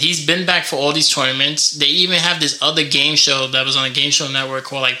 he's been back for all these tournaments. They even have this other game show that was on a game show network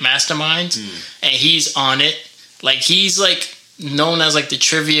called like Mastermind, and he's on it. Like he's like known as like the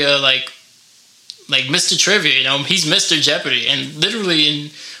trivia like Mr. Trivia. You know, he's Mr. Jeopardy, and literally in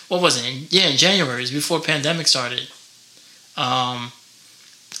in January, it was before pandemic started. Because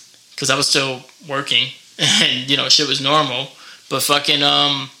I was still working, and shit was normal. But fucking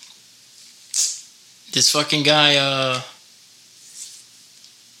this fucking guy,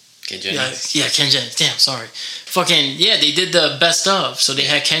 Ken Jennings. Yeah, Ken Jennings. Damn, sorry. Fucking, yeah, they did the best of. So they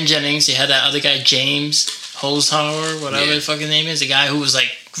had Ken Jennings, they had that other guy, James Holzhauer, whatever his fucking name is. The guy who was like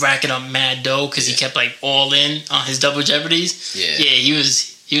racking up mad dough because he kept like all in on his double Jeopardies. Yeah, he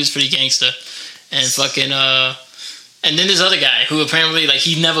was pretty gangster. And fucking, and then this other guy who apparently, like,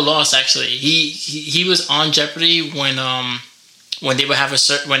 he never lost, actually. He was on Jeopardy when they would have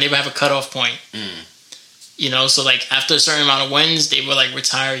a cutoff point. So like after a certain amount of wins, they would like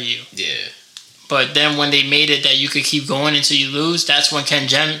retire you. Yeah. But then when they made it that you could keep going until you lose, that's when Ken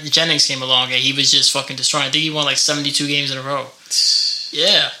Jennings came along, and he was just fucking destroying. I think he won like 72 games in a row.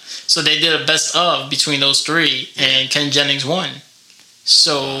 Yeah. So they did a best of between those three, and Ken Jennings won.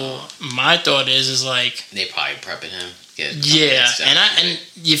 So my thought is like they probably prepping him. And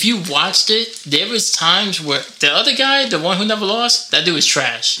if you watched it, there was times where the other guy, the one who never lost, that dude was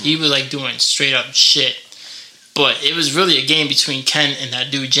trash. He was like doing straight up shit. But it was really a game between Ken and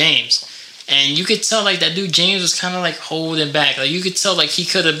that dude James. And you could tell like that dude James was kind of like holding back. Like you could tell like he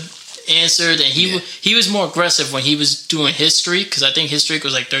could have answered, and he was more aggressive when he was doing his streak, because I think his streak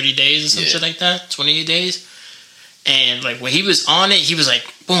was like 30 days or some shit like that, 28 days. And like when he was on it, he was like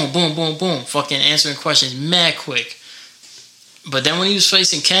boom, boom, boom, boom, fucking answering questions mad quick. But then when he was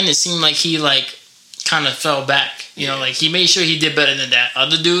facing Ken, it seemed like he like kind of fell back. Like he made sure he did better than that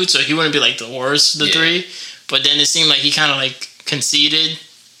other dude, so he wouldn't be like the worst of the three. But then it seemed like he kind of like conceded.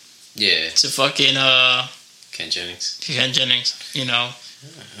 Yeah. To fucking Ken Jennings.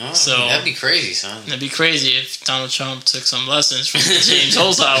 So that'd be crazy, son. That'd be crazy if Donald Trump took some lessons from James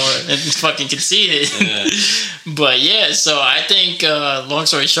Holzhauer and fucking conceded. But yeah, so I think, long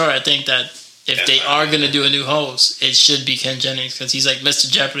story short, I think that if they are going to do a new host, it should be Ken Jennings, because he's like Mr.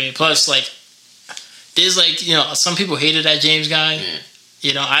 Jeopardy. Plus, like, there's like, some people hated that James guy.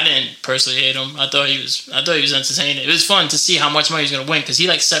 I didn't personally hate him. I thought he was entertaining. It was fun to see how much money he was going to win, because he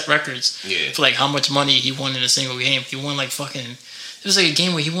like set records for like how much money he won in a single game. He won like fucking, it was like a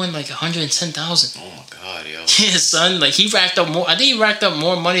game where he won like 110,000. Oh my god, yo. Yeah, son. Like he racked up more. I think he racked up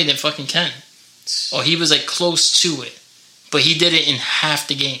more money than fucking Ken. Or he was like close to it. But he did it in half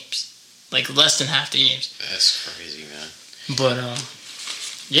the games. Like less than half the games. That's crazy, man. But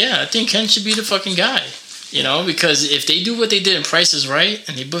yeah, I think Ken should be the fucking guy. You know, because if they do what they did in Price is Right,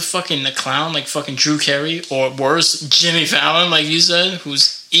 and they put fucking the clown like fucking Drew Carey, or worse, Jimmy Fallon, like you said,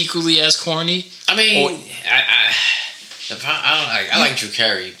 who's equally as corny. I mean, I like Drew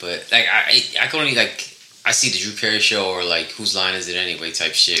Carey, but like I can only like I see the Drew Carey show or like Whose Line Is It Anyway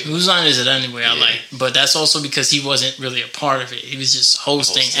type shit. Whose Line Is It Anyway? I like, but that's also because he wasn't really a part of it. He was just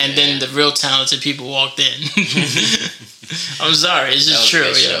hosting and then the real talented people walked in. I'm sorry, it's just true.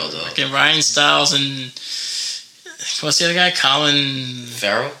 Yeah, like Ryan Stiles and what's the other guy? Colin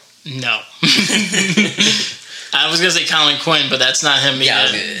Farrell? No. I was gonna say Colin Quinn, but that's not him either.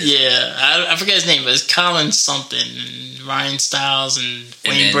 I forget his name, but it's Colin something. Ryan Stiles and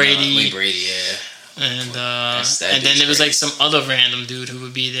Wayne Brady. Wayne Brady, yeah. And then there was like some other random dude who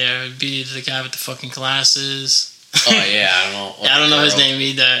would be there. It'd be the guy with the fucking glasses. Oh yeah, I don't know. I don't know his name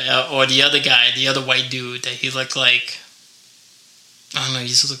either. Or the other guy, the other white dude that he looked like. I don't know. He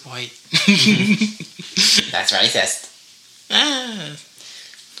just looked white. That's racist. I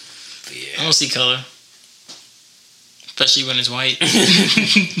don't see color, especially when it's white.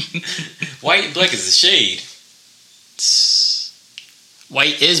 White and black is a shade.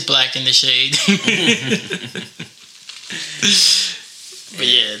 White is black in the shade. But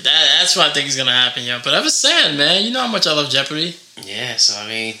yeah, that's what I think is gonna happen, yo. But that was sad, man. You know how much I love Jeopardy. Yeah, so I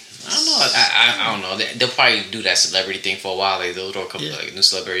mean, I don't know. I don't know. They'll probably do that celebrity thing for a while. Like they'll throw a couple like new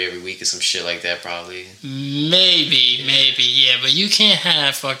celebrity every week or some shit like that. Probably. Maybe, yeah. But you can't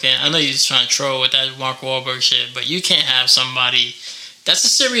have fucking. I know you're just trying to troll with that Mark Wahlberg shit, but you can't have somebody. That's a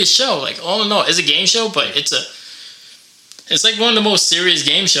serious show. Like all in all, it's a game show, but it's like one of the most serious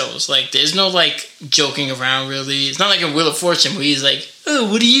game shows. Like, there's no, like, joking around, really. It's not like a Wheel of Fortune where he's like, oh,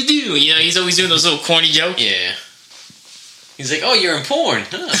 what do? You know, he's always doing those little corny jokes. Yeah. He's like, oh, you're in porn,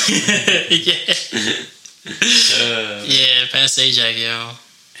 huh? Yeah. Yeah, Pat Sajak, yo.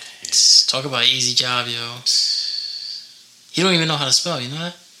 Talk about easy job, yo. You don't even know how to spell, you know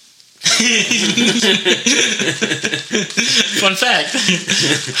that? Fun fact.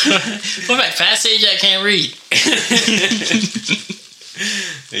 Pat Sajak can't read.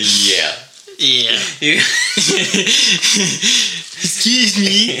 Yeah. Excuse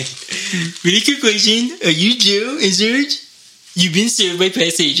me. Really quick question. Are you Joe and Serge? You've been served by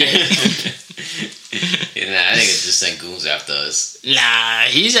Pat Sajak. Nah, I think it's just sent goons after us. Nah,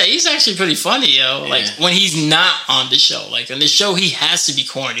 he's actually pretty funny, yo. Like when he's not on the show. Like on the show, he has to be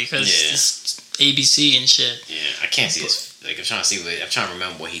corny because it's ABC and shit. Yeah, I can't see his. Like I'm trying to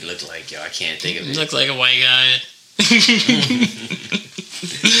remember what he looked like, yo. I can't think of it. He looked like a white guy.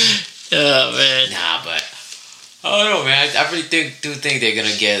 Oh man. Nah, but I don't know, man. I really think they're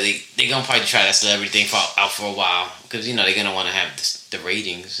gonna get. They're gonna probably try that celebrity thing out for a while because you know they're gonna want to have the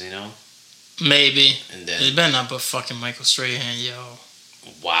ratings, you know. Maybe. And then they better not put fucking Michael Strahan, yo.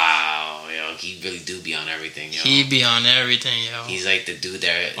 Wow, yo, he really do be on everything, yo. He be on everything, yo. He's like the dude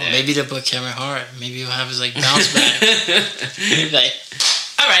that. Or maybe they'll put Kevin Hart. Maybe he'll have his like bounce back. He's like,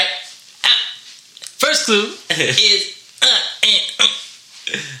 all right. First clue is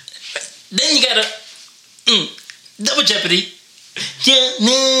then you gotta double Jeopardy.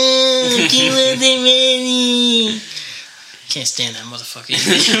 No, he wasn't ready. Can't stand that motherfucker.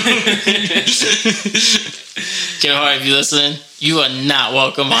 Kevin Hart, if you're listening, you are not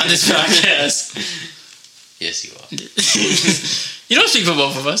welcome on this podcast. Yes, you are. You don't speak for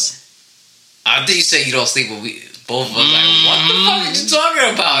both of us. I think you say you don't sleep with both of us. Like, what the fuck are you talking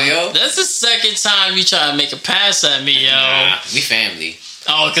about, yo? That's the second time you try to make a pass at me, yo. Nah, we family.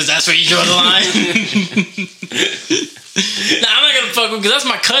 Oh, because that's where you draw the line? Nah, I'm not going to fuck with because that's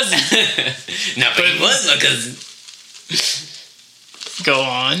my cousin. Nah, but he was my cousin. Go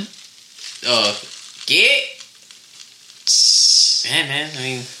on. Get. Man, I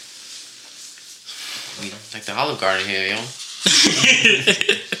mean, we like the Olive Garden here, yo.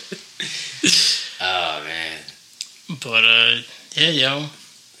 Oh man. But yeah, yo.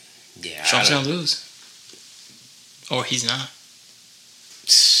 Yeah. Trump's gonna lose, or he's not.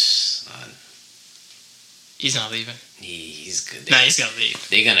 He's not leaving. He's good. Nah, he's gonna leave.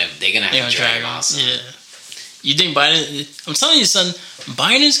 They're gonna have to drag him out. Yeah. You think Biden? I'm telling you, son.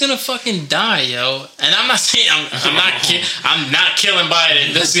 Biden's gonna fucking die, yo. And I'm not saying I'm not killing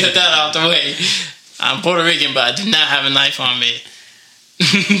Biden. Let's get that out the way. I'm Puerto Rican, but I do not have a knife on me.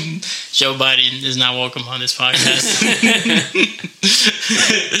 Joe Biden is not welcome on this podcast.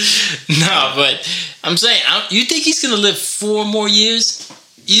 No, but I'm saying, you think he's gonna live 4 more years?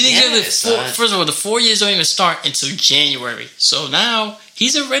 You think he's gonna live 4? First of all, the 4 years don't even start until January. So now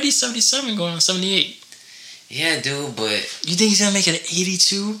he's already 77, going on 78. Yeah, dude, but you think he's gonna make it at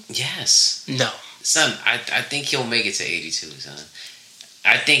 82? Yes. No, son. I think he'll make it to 82, son.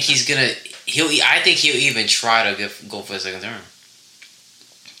 I think he's gonna. I think he'll even try to go for a second term.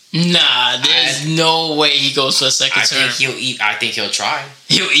 Nah, there's no way he goes for a second term. I think he'll eat. I think he'll try.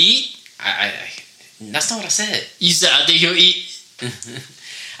 He'll eat? That's not what I said. You said I think he'll eat.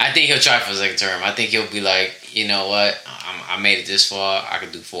 I think he'll try for a second term. I think he'll be like, you know what? I made it this far. I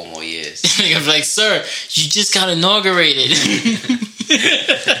could do 4 more years. I'm like, sir, you just got inaugurated.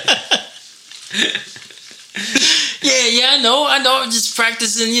 Yeah, I know. I'm just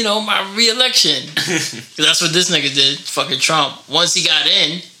practicing, my re-election. That's what this nigga did, fucking Trump. Once he got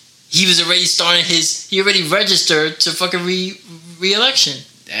in, he was already he already registered to fucking re-election.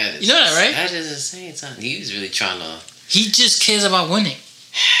 You know that, right? That is insane, son. He was really trying to... He just cares about winning.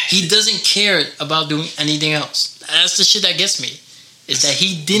 He doesn't care about doing anything else. That's the shit that gets me. Is that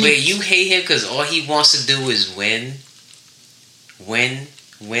he didn't... Wait, you hate him because all he wants to do is win? Win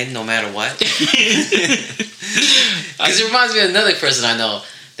no matter what? Because it reminds me of another person I know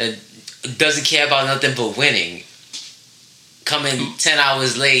that doesn't care about nothing but winning. Coming 10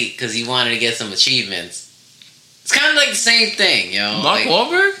 hours late because he wanted to get some achievements. It's kind of like the same thing, Mark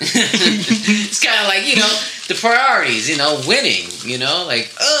Wahlberg? It's kind of like, the priorities, winning,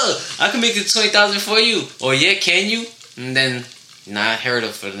 like, I can make it 20,000 for you. Or yeah, can you? And then not heard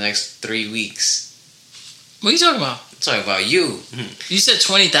of for the next 3 weeks. What are you talking about? I'm talking about you. You said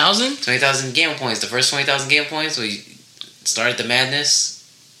 20,000? 20,000 game points. The first 20,000 game points where you started the madness.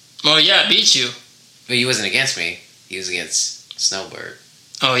 Oh yeah, I beat you. But he wasn't against me. He was against Snowbird.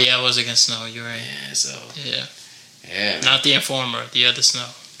 Oh yeah, I was against Snow. You're right. Yeah, so... Yeah. Yeah, man. Not the Informer, the other Snow.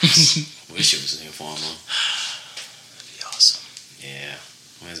 Wish it was the Informer. That'd be awesome. Yeah.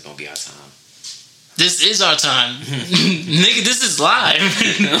 When's it gonna be our time? This is our time. Nigga, this is live.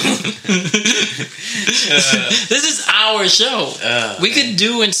 This is our show. We could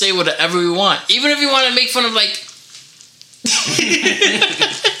do and say whatever we want. Even if we want to make fun of, like,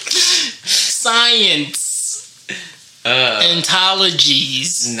 science.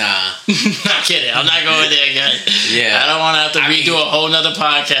 Ontologies. Nah. Not kidding. I'm not going there again. Yeah. I don't want to have to redo a whole nother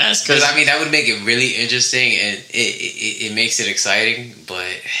podcast. Because, that would make it really interesting and it makes it exciting.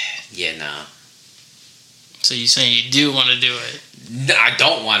 But, yeah, nah. So you're saying you do want to do it? No, I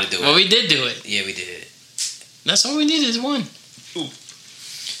don't want to do it. Well, we did do it. Yeah, we did. That's all we needed is one. Ooh.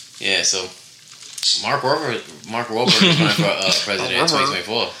 Yeah, so Mark Wahlberg is running for president in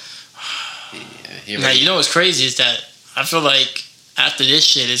 2024. Yeah, now, you know what's crazy is that I feel like after this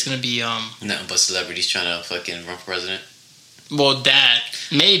shit, it's going to be... nothing but celebrities trying to fucking run for president. Well, that,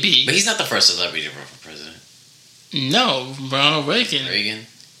 maybe. But he's not the first celebrity to run for president. No, Ronald Reagan. He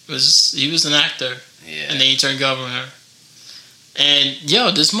was an actor. Yeah. And then he turned governor. And,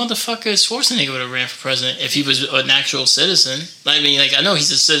 this motherfucker Schwarzenegger would have ran for president if he was an actual citizen. I mean, like, I know he's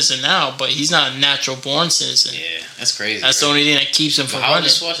a citizen now, but he's not a natural-born citizen. Yeah, that's crazy. That's the only thing that keeps him from running. How old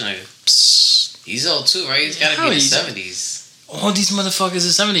is Schwarzenegger? He's old, too, right? He's got to be in his 70s. All these motherfuckers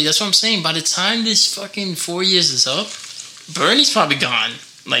are 70. That's what I'm saying. By the time this fucking 4 years is up, Bernie's probably gone.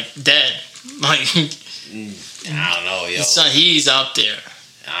 Like, dead. Like, I don't know, yo. He's out there.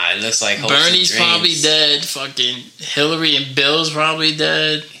 It looks like Bernie's probably dead. Fucking Hillary and Bill's probably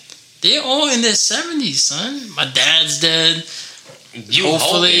dead. They're all in their 70s, son. My dad's dead.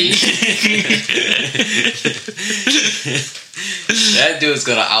 Hopefully. That dude's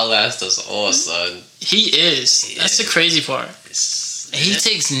gonna outlast us all, son. He is. Yeah. That's the crazy part. He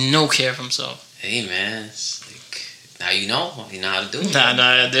takes no care of himself. Hey, man. It's like, now you know how to do it. Now I know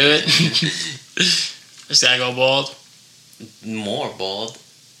how to do it. This guy go bald. More bald.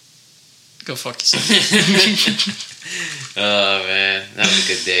 Go fuck yourself. Oh, man. That was a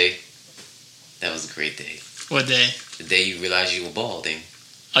good day. That was a great day. What day? The day you realized you were balding.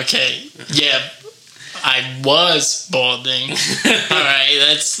 Okay. Yeah. I was balding. All right.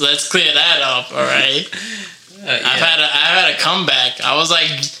 Let's clear that up. All right. Yeah. I've had a comeback. I was like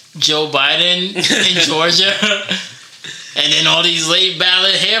Joe Biden in Georgia. And then all these late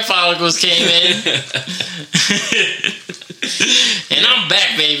ballot hair follicles came in. And I'm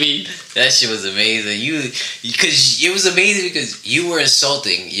back, baby. That shit was amazing. Because it was amazing because you were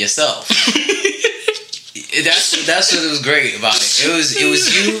insulting yourself. That's what was great about it. It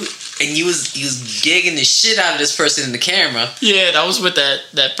was you, and you was gigging the shit out of this person in the camera. Yeah, that was with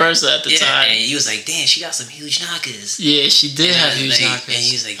that person at the time. And he was like, "Damn, she got some huge knockers." Yeah, she did have huge knockers. And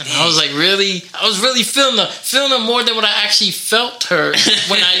he was like, "Damn." I was really feeling her more than what I actually felt her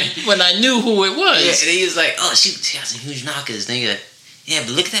when I knew who it was. Yeah, and he was like, "Oh, she got some huge knockers." And he like, "Yeah,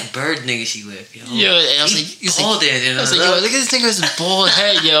 but look at that bird nigga she with, yo." Yeah, and I was like, bald I was like, yo, look at this nigga with his bald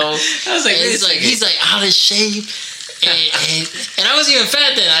head, yo. I was like, he's like out of shape. and I wasn't even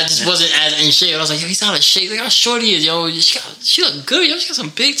fat then. I just wasn't as in shape. I was like, yo, he's out of shape. Look how short he is, yo. She look good, yo. She got some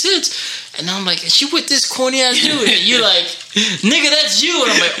big tits. And I'm like, she with this corny ass dude. And you like, nigga, that's you.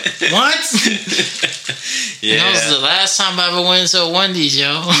 And I'm like, what? Yeah. And that was the last time I ever went to a Wendy's,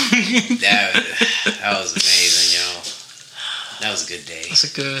 yo. that was amazing, yo. That was a good day.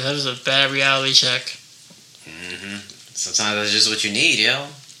 That was a bad reality check. Mm-hmm. Sometimes that's just what you need, yo.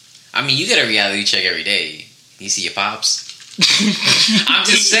 I mean, you get a reality check every day. You see your pops. I'm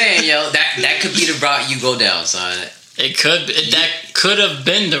just saying, yo, that could be the route you go down, son. It could. That could have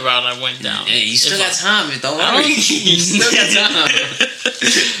been the route I went down. Yeah, you still got time. Don't worry. You still got time.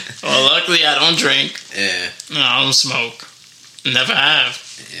 Well, luckily I don't drink. Yeah. No, I don't smoke. Never have.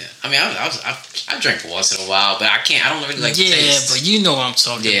 Yeah. I mean, I drink once in a while, but I don't really like the taste. Yeah, but you know what I'm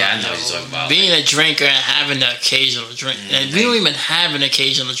talking about. Yeah, I know what you're talking about. Being a drinker and having an occasional drink. And we don't even have an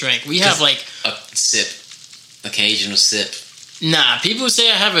occasional drink. We have like a sip. Occasional sip. Nah, people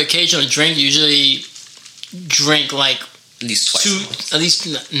say I have an occasional drink. Usually drink like at least twice. At least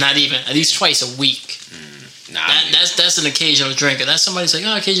twice a week. That's an occasional drinker. That's somebody's like,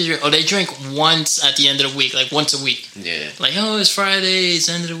 oh, occasional drink. Oh, they drink once at the end of the week, like once a week. Yeah. Like, oh, it's Friday, it's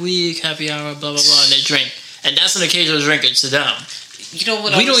end of the week, happy hour, blah blah blah, and they drink. And that's an occasional drinker to them. You know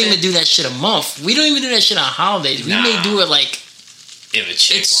what? We don't even do that shit a month. We don't even do that shit on holidays. We may do it like. If a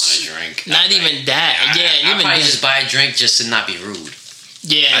chick want to drink. Not even that. Yeah, I probably just buy a drink just to not be rude.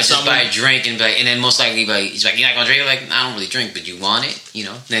 Yeah. I just buy a drink and be like, and then most likely be like, he's like, you're not gonna drink? I'm like, I don't really drink, but you want it, you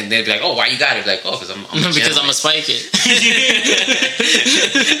know? Then they'd be like, oh, why you got it? Be like, oh, because I'm because I'm gonna spike it.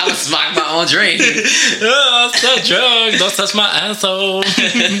 I'm gonna smoke my own drink. Oh, that's not drug. Don't touch my asshole.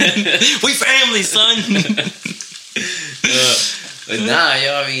 We family, son. But nah,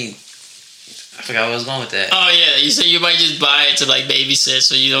 yo, I mean, I forgot where I was going with that. Oh yeah, you said you might just buy it to like babysit,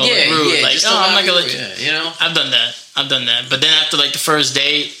 so you don't look rude. Yeah, like, oh, I'm not gonna let you. Yeah, you know, I've done that. But then after like the first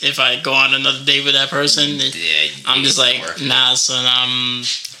date, if I go on another date with that person, I'm just like, nah, son. I'm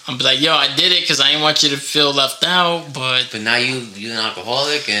like, yo, I did it because I didn't want you to feel left out, but now you're an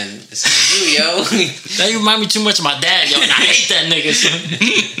alcoholic and it's on you, yo. Now you remind me too much of my dad, yo, and I hate that nigga, son.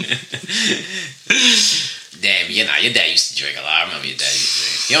 Damn, your dad used to drink a lot. I remember your dad used to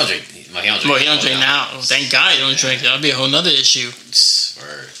drink. He don't drink. He don't drink now. Oh, thank God he don't drink. That'll be a whole nother issue.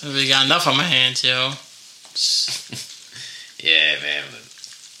 We got enough on my hands, yo. Yeah, man. But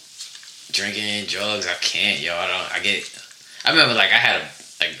drinking, drugs, I can't, yo. I remember, like,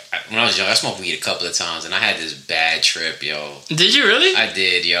 when I was young, I smoked weed a couple of times, and I had this bad trip, yo. Did you really? I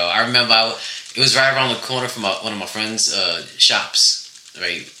did, yo. I remember it was right around the corner from one of my friend's shops,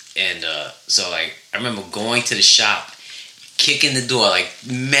 right? And so, like, I remember going to the shop, kicking the door, like,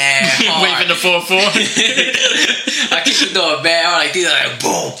 mad hard. Waving the 4-4. I kicked the door mad hard, like,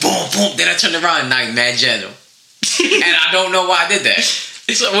 boom, boom, boom. Then I turned around and knocked mad gentle. And I don't know why I did that.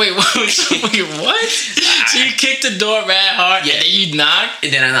 So, wait, what? So you kicked the door mad hard, and then you knocked?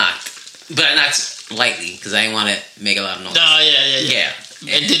 And then I knocked. But I knocked lightly, because I didn't want to make a lot of noise. Oh, yeah.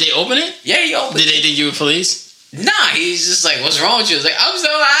 And did they open it? Yeah, he opened it. Did they think you were police? Nah, he's just like, what's wrong with you? I was like, I'm so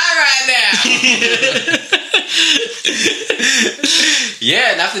high right now.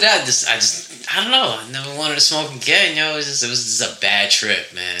 Yeah, and after that, I don't know. I never wanted to smoke again, yo. It was just a bad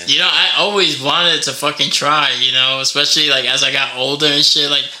trip, man. You know, I always wanted to fucking try, you know, especially like as I got older and shit.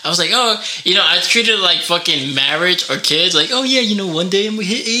 Like, I was like, oh, you know, I treated it like fucking marriage or kids. Like, oh yeah, you know, one day I'm gonna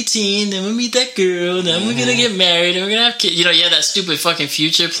hit 18, then we'll meet that girl, then we're gonna get married, and we're gonna have kids. You know, that stupid fucking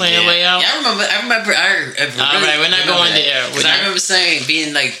future plan layout. Yeah, I remember. All right, we're not going there. Because I remember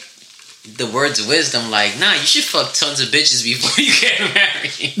being like, the words of wisdom, like, nah, you should fuck tons of bitches before you get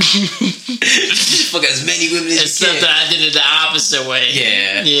married. You should fuck as many women as you can. Except that I did it the opposite way.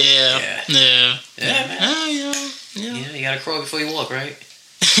 Yeah, man. Yeah, you gotta crawl before you walk, right?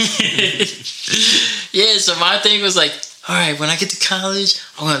 Yeah, so my thing was like, all right, when I get to college,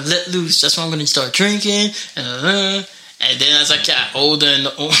 I'm gonna let loose. That's when I'm gonna start drinking. And then as I got older and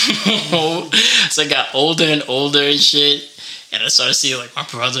older and shit, and I started seeing like my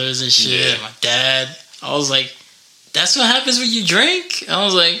brothers and shit, and my dad, I was like, that's what happens when you drink? I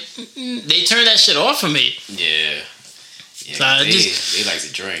was like, they turned that shit off for me. Yeah. So they like to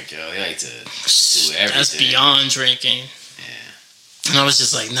drink, yo. They like to do everything. That's beyond drinking. Yeah. And I was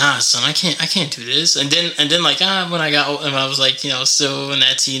just like, nah, son, I can't do this. And then like, when I got old, and I was like, you know, still in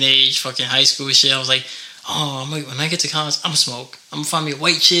that teenage fucking high school shit, I was like, oh, when I get to college, I'm gonna smoke. I'm gonna find me a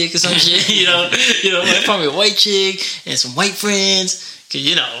white chick or some shit, you know. I'm gonna find me a white chick and some white friends, cause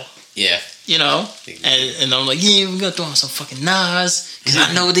you know, Yeah. You know? And I'm like, yeah, we're going to throw on some fucking Nas, because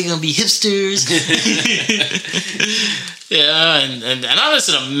I know they're going to be hipsters. Yeah, and I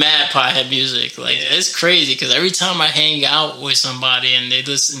listen to mad pothead music. Like, it's crazy, because every time I hang out with somebody and they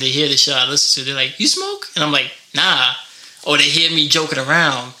hear the shit I listen to, they're like, you smoke? And I'm like, nah. Or they hear me joking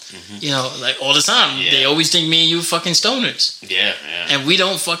around, you know, like all the time. Yeah. They always think me and you fucking stoners. Yeah. And we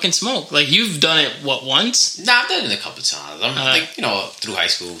don't fucking smoke. Like, you've done it, what, once? Nah, I've done it a couple times. I'm like, you know, through high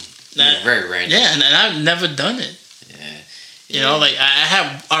school. Very random. Yeah, and I've never done it. Yeah. You know, like,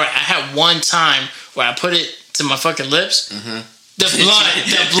 I had one time where I put it to my fucking lips. Mm-hmm. The blunt.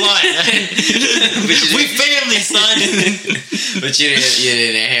 We family, son. But you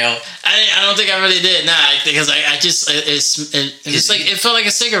didn't inhale. I don't think I really did. Nah, because I just it's like it felt like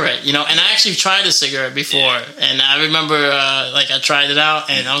a cigarette, you know. And I actually tried a cigarette before, and I remember like I tried it out,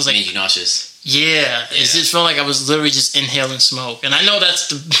 and I was like, made you nauseous. Yeah, it just felt like I was literally just inhaling smoke, and I know that's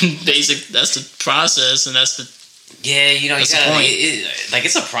the basic, that's the process, and that's the. Yeah, you know, you gotta like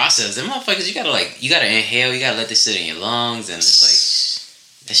it's a process. Them motherfuckers, you gotta inhale, you gotta let this sit in your lungs, and it's like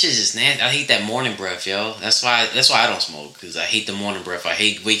that shit's just nasty. I hate that morning breath, yo. That's why I don't smoke, because I hate the morning breath. I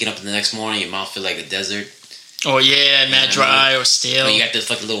hate waking up the next morning, your mouth feel like a desert. Oh yeah, mad dry or stale. You got the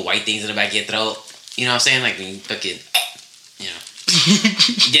fucking little white things in the back of your throat. You know what I'm saying? Like when you fucking, you know,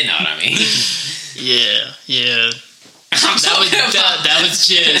 you know what I mean? Yeah. That was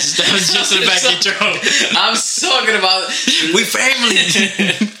just in the back of your throat. I'm talking about we family.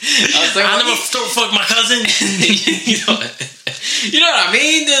 I never fuck my cousin. You know what I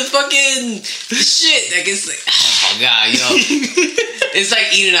mean? The fucking shit. Like it's like, oh god, yo, it's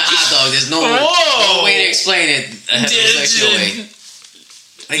like eating a hot dog. There's no way to explain it. Way.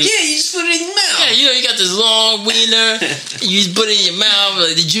 Like, yeah, you just put it in your mouth. Yeah, you know, you got this long wiener, you just put it in your mouth,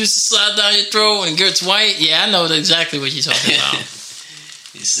 like the juice slide down your throat and it gets white. Yeah, I know exactly what you're talking about.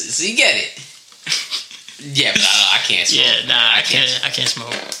 So you get it. Yeah, but I can't smoke. Yeah, nah, I can't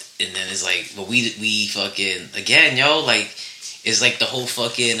smoke. And then it's like, but we fucking, again, yo, like, it's like the whole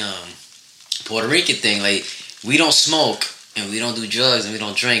fucking Puerto Rican thing. Like, we don't smoke and we don't do drugs and we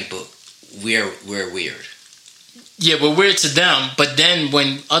don't drink, but we're weird. Yeah, we're weird to them, but then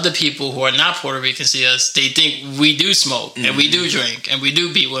when other people who are not Puerto Rican see us, they think we do smoke, and we do drink, and we do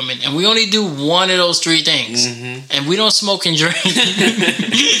beat women, and we only do one of those three things, and we don't smoke and drink.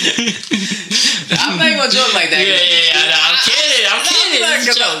 I'm not even gonna joke like that. Yeah, I'm kidding.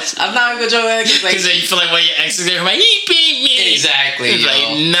 I'm not even gonna joke like that, because then you feel like when your ex is there, like, he beat me. Exactly. It's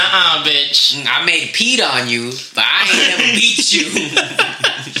like, nah, bitch. I made Pete on you, but I ain't never beat you.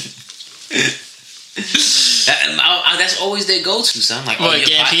 That's always their go-to, son. Like, what,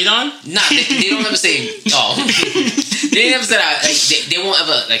 get peed on? Nah, they don't ever say. Oh, they never said. They won't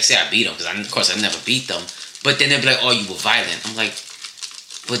ever like say I beat them, because of course I never beat them. But then they'll be like, "Oh, you were violent." I'm like,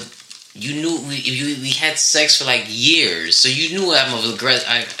 but you knew we had sex for like years, so you knew I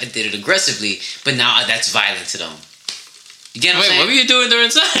did it aggressively. But now that's violent to them. You get what I'm saying? What were you doing during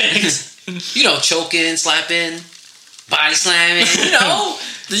sex? You know, choking, slapping, body slamming. You know.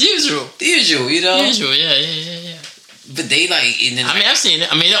 The usual, you know. Usual, yeah. But they like, and then I've seen it.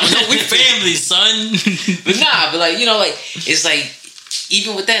 I mean, no, we family, son. but like, you know, like it's like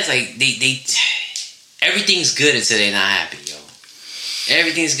even with that, it's like they everything's good until they're not happy, yo.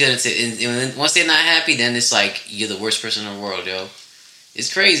 Everything's good until and once they're not happy, then it's like you're the worst person in the world, yo.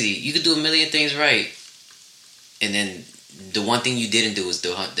 It's crazy. You could do a million things right, and then the one thing you didn't do is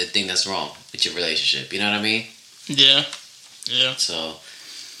the thing that's wrong with your relationship. You know what I mean? Yeah. So.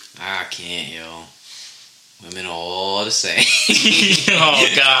 I can't, yo. Women are all the same. Oh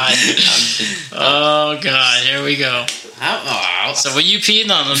God! Here we go. So when you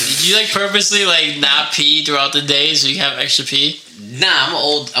peed on them, did you like purposely like not pee throughout the day so you have extra pee? Nah, I'm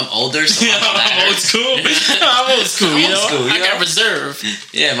older, so I'm old school. I'm old school. You know, I got reserve.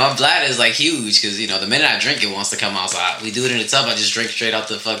 Yeah, my bladder is like huge because you know the minute I drink it wants to come out. So we do it in the tub. I just drink straight out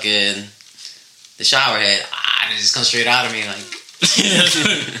the shower head. It just comes straight out of me like.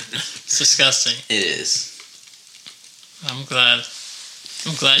 It's disgusting. It is. I'm glad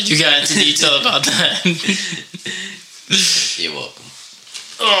you got into detail about that. You're welcome.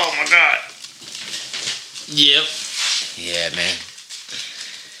 Oh my God. Yep. Yeah, man.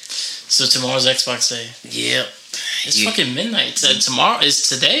 So tomorrow's Xbox Day. Yep. It's fucking midnight. Tomorrow is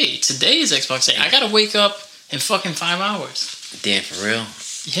today. Today is Xbox Day. I gotta wake up in fucking 5 hours. Damn, for real?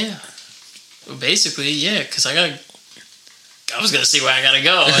 Yeah. Well, basically, yeah, because I was gonna see where I gotta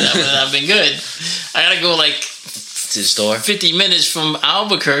go. That would have been good. I gotta go like to the store 50 minutes from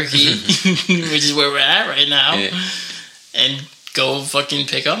Albuquerque, which is where we're at right now, and go fucking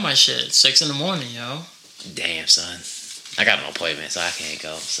pick up my shit 6 a.m, yo. Damn, son. I got an appointment, so I can't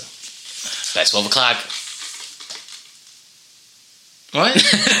go. So Like 12 o'clock. What?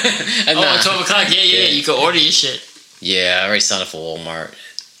 Nah. 12 o'clock. Yeah. You can order your shit. Yeah, I already signed up for Walmart.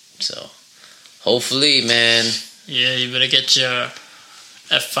 So, hopefully, man. Yeah, you better get your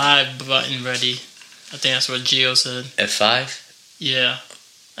F5 button ready. I think that's what Gio said. F5? Yeah.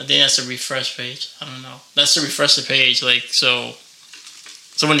 I think that's a refresh page. I don't know. That's to refresh the page. Like, so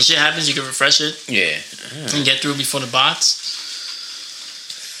when the shit happens, you can refresh it. Yeah. And get through before the bots.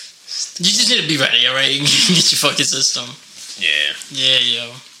 You just need to be ready, alright? Get your fucking system. Yeah. Yeah,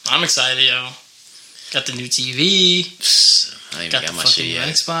 yo. I'm excited, yo. Got the new TV. I ain't Got got the my shit fucking yet.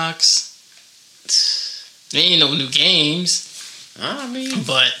 Xbox. There ain't no new games. I mean,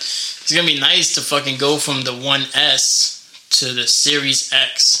 But it's gonna be nice to fucking go from the 1S to the Series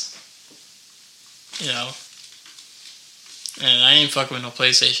X. You know? And I ain't fucking with no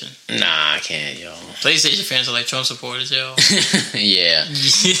PlayStation. nah, I can't, yo. PlayStation fans are like Trump supporters, yo. Yeah.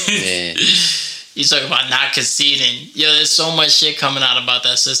 Yeah. You talk about not conceding. Yo, there's so much shit coming out about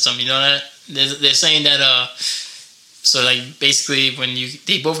that system. You know that? They're saying that, so like basically when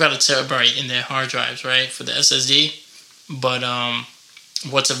they both got a terabyte in their hard drives, right? For the SSD. But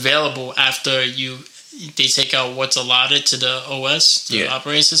what's available after they take out what's allotted to the OS, the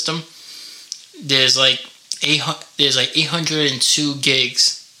operating system, there's like 802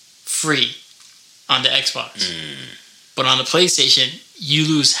 gigs free on the Xbox. But on the PlayStation, you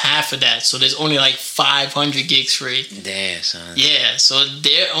lose half of that. So there's only like 500 gigs free. Damn, son. Yeah, so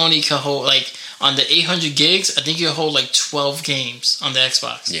they only can hold, like, on the 800 gigs, I think you hold like 12 games on the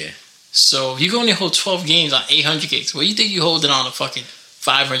Xbox. Yeah. So you can only hold 12 games on 800 gigs. What do you think you hold it on a fucking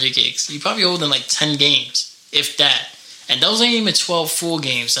 500 gigs? You probably holding like 10 games, if that. And those ain't even 12 full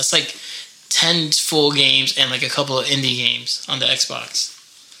games. That's like 10 full games and like a couple of indie games on the Xbox.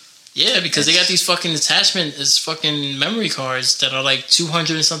 Yeah, because they got these fucking fucking memory cards that are like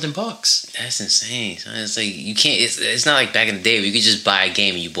 200 and something bucks. That's insane, son. It's like, you can't, it's not like back in the day where you could just buy a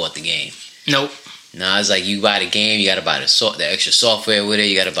game and you bought the game. Nope. Nah, it's like you buy the game, you gotta buy the extra software with it,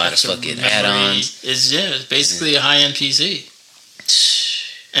 you gotta buy the fucking add-ons. It's basically a high-end PC.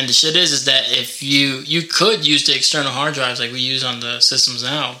 And the shit is that if you could use the external hard drives like we use on the systems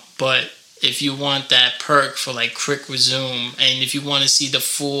now, but if you want that perk for like quick resume, and if you want to see the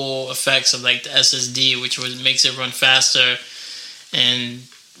full effects of like the SSD, which makes it run faster and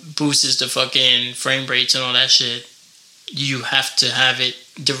boosts the fucking frame rates and all that shit, you have to have it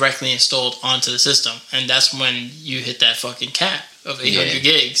directly installed onto the system, and that's when you hit that fucking cap of 800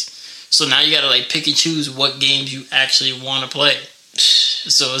 gigs. So now you gotta like pick and choose what games you actually want to play.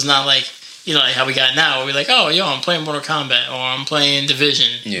 So it's not like, you know, like how we got now, where we're like, oh, yo, I'm playing Mortal Kombat, or I'm playing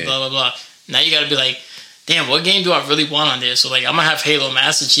Division, blah, blah, blah. Now you gotta be like, damn, what game do I really want on there? So, like, I'm gonna have Halo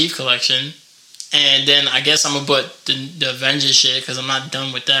Master Chief Collection, and then I guess I'm gonna put the Avengers shit, because I'm not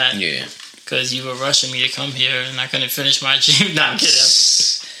done with that. Yeah. Because you were rushing me to come here, and I couldn't finish my Chief. Nah, I'm kidding.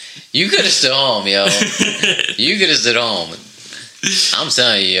 You could have stood home, yo. You could have stood home. I'm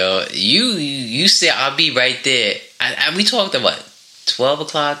telling you, yo. You said I'll be right there. We talked about 12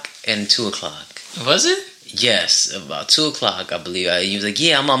 o'clock and 2 o'clock. Was it? Yes, about 2 o'clock, I believe. He was like,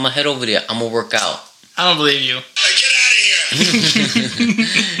 yeah, I'm gonna head over there. I'm gonna work out. I don't believe you. Get out of here.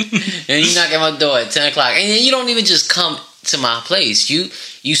 And you knock at my door at 10 o'clock. And then you don't even just come to my place.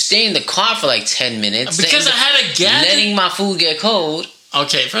 You stay in the car for like 10 minutes. Because I had a gas. Letting my food get cold.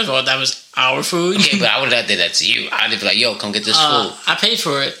 Okay, first of all, that was our food. Okay, but I would have did that to you. I'd be like, yo, come get this food. I paid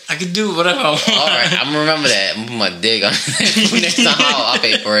for it. I could do whatever I want. Alright, I'm gonna remember that. I'm gonna put my dig on it. Next time I'll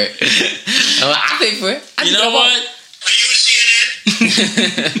pay for it. I'm like, I'll pay for it. You know what? Are you a CNN?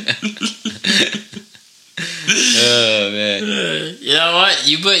 Oh, man. You know what?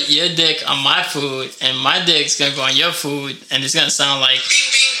 You put your dick on my food, and my dick's gonna go on your food, and it's gonna sound like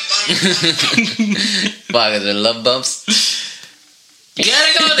Fuck, the love bumps. You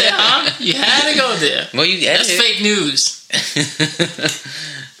gotta go there, huh? You had to go there. Well, you That's fake news.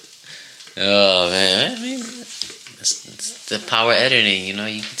 Oh, man. I mean, it's the power editing, you know?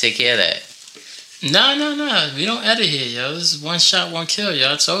 You can take care of that. No. We don't edit here, yo. This is one shot, one kill,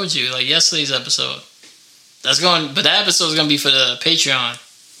 yo. I told you, like yesterday's episode. But that episode's gonna be for the Patreon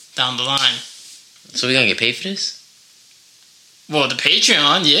down the line. So we gonna get paid for this? Well, the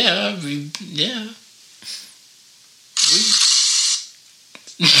Patreon, yeah.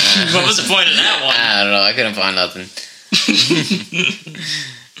 What was the point of that one? I don't know. I couldn't find nothing.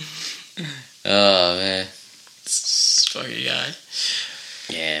 Oh, man. Fucking guy.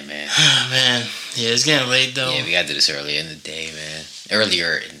 Yeah, man. Man. Yeah, it's getting late, though. Yeah, we gotta do this earlier in the day, man.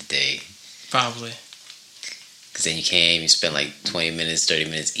 Earlier in the day. Probably. Because then you spend like 20 minutes, 30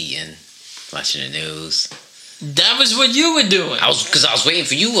 minutes eating, watching the news. That was what you were doing. Because I was waiting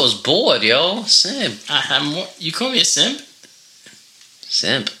for you. I was bored, yo. Simp. I have more. You call me a simp?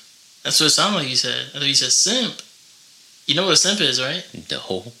 Simp. That's what it sounded like you said. I thought you said simp. You know what a simp is, right?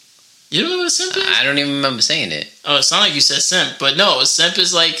 No. You don't know what a simp is? I don't even remember saying it. Oh, it sounded like you said simp. But no, a simp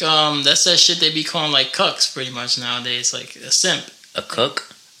is like, that's that shit they be calling like cucks pretty much nowadays. Like a simp. A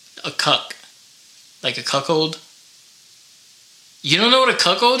cook? A cuck. Like a cuckold. You don't know what a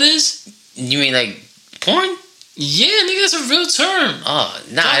cuckold is? You mean like porn? Yeah, nigga, that's a real term. Oh,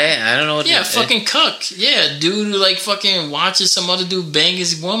 nah, I don't know what yeah, fucking cuck. Yeah, dude who like fucking watches some other dude bang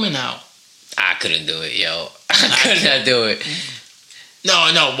his woman out. I couldn't do it, yo. I could not do it.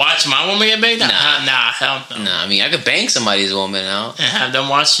 No, watch my woman get banged out? Nah, hell no. Nah, I mean, I could bang somebody's woman out. And have them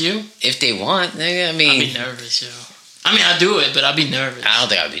watch you? If they want, nigga, I mean... I'd be nervous, yo. I mean, I do it, but I'd be nervous. I don't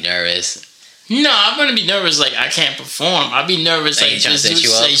think I'd be nervous. No, I'm gonna be nervous like I can't perform. I'd be nervous like trying to set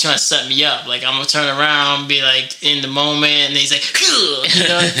you up? he's trying to set me up. Like I'm gonna turn around, be like in the moment, and he's like, you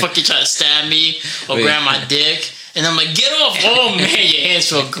know, fucking try to stab me or grab my dick, and I'm like, get off! Oh man, your hands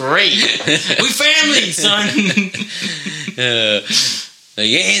feel great. We family, son.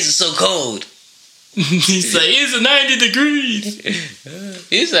 Your hands are so cold. He's like, it's 90 degrees.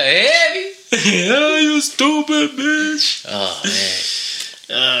 It's a heavy. Oh, you stupid bitch. Oh man.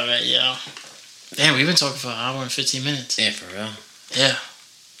 Oh man, yo. Damn, we've been talking for an hour and 15 minutes. Yeah, for real. Yeah.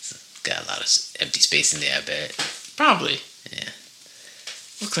 Got a lot of empty space in there, I bet. Probably. Yeah.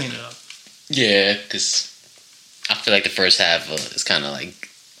 We'll clean it up. Yeah, because I feel like the first half is kind of like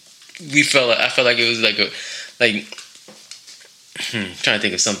I felt like it was like trying to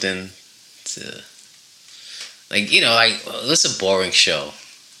think of something to like, you know, like what's a boring show?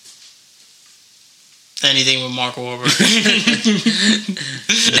 Anything with Mark Wahlberg.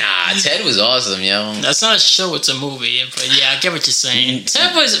 Nah, Ted was awesome, yo. That's not a show, it's a movie. But yeah, I get what you're saying.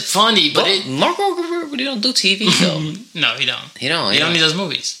 Ted was funny, but Mark Wahlberg, he don't do TV, though. No, he don't. He don't. He only does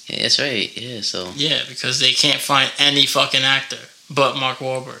movies. Yeah, that's right. Yeah, so. Yeah, because they can't find any fucking actor but Mark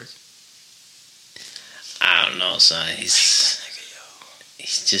Wahlberg. I don't know, son. He's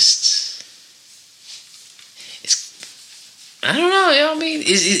just... I don't know, yo. I mean,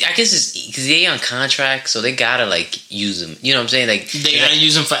 I guess it's because they on contract, so they gotta like use him. You know what I'm saying? Like they gotta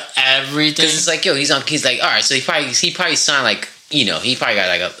use him for everything. Because it's like, yo, he's like, all right. So he probably signed like, you know, he probably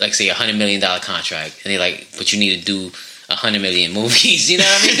got like say $100 million contract, and they like, but you need to do 100 million movies. You know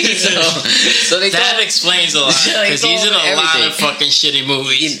what I mean? So they that explains a lot because he's in a lot of fucking shitty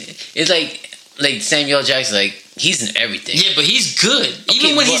movies. It's like Samuel Jackson, like. He's in everything. Yeah, but he's good.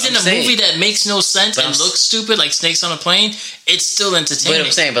 Even when he's in a movie that makes no sense and looks stupid, like Snakes on a Plane, it's still entertaining. But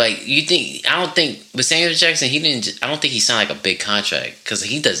I'm saying, but like but Samuel Jackson, I don't think he signed like a big contract because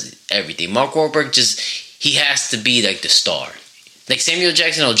he does everything. Mark Wahlberg he has to be like the star. Like Samuel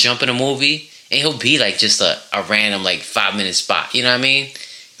Jackson will jump in a movie and he'll be like just a random like 5-minute spot. You know what I mean?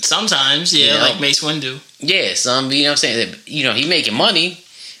 Sometimes, yeah, you know? Like Mace Windu. Yeah, you know what I'm saying? You know, he making money.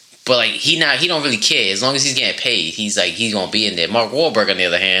 But like he don't really care as long as he's getting paid. He's gonna be in there. Mark Wahlberg on the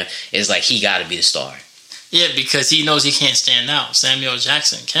other hand is like he got to be the star. Yeah, because he knows he can't stand out. Samuel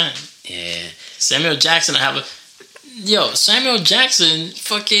Jackson can. Yeah. Samuel Jackson Samuel Jackson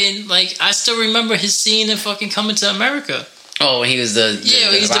fucking like I still remember his scene in fucking Coming to America. Oh, when he was the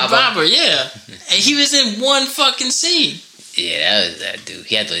robber. Yeah, and he was in one fucking scene. Yeah, that was that dude.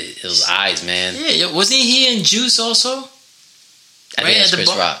 He had those eyes, man. Yeah, wasn't he in Juice also? I think that's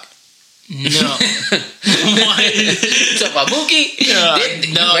Chris Rock. No. Why? Talk about Mookie?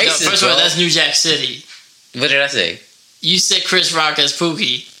 No, first of all, that's New Jack City. What did I say? You said Chris Rock as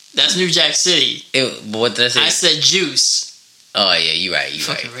Pookie. That's New Jack City. What did I say? I said Juice. Oh, yeah, you're right.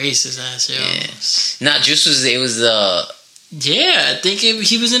 Fucking racist ass, yo. Yeah. Nah, Juice was... Yeah, I think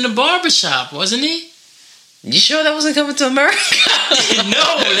he was in the barbershop, wasn't he? You sure that wasn't Coming to America?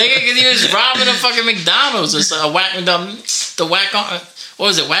 No, nigga, because he was robbing a fucking McDonald's. Or the whack on... What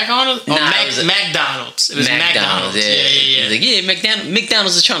was it, Whack Arnold? Or McDonald's. It was McDonald's. Yeah. Like,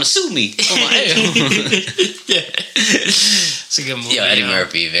 McDonald's is trying to sue me. Oh, my yeah. It's a good movie. Yo, Eddie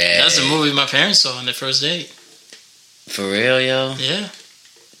Murphy, man. That's a movie my parents saw on their first date. For real, yo? Yeah.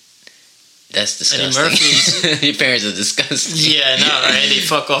 That's disgusting. Your parents are disgusting. Yeah, no, right? They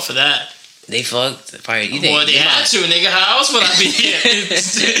fuck off of that. They fucked? Probably. Well, they had to, nigga. How else would I be here?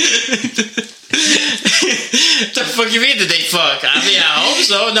 The fuck you mean did they fuck? I mean, I hope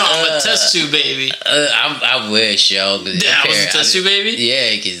so. No, I'm a test tube baby. I wish, yo. I was a test tube baby?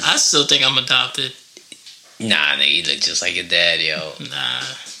 Yeah, cause I still think I'm adopted. Nah, nigga, you look just like your dad, yo. Nah,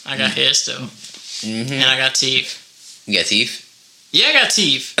 I got hair still. Mm-hmm. And I got teeth. You got teeth? Yeah, I got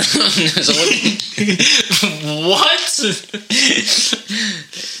teeth. What?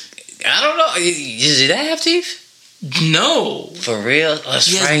 I don't know. Does your dad have teeth? No. For real? Oh, that's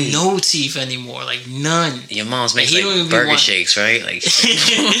He has right. no teeth anymore. Like, none. Your mom's makes He don't even like be burger want- shakes, right? Like,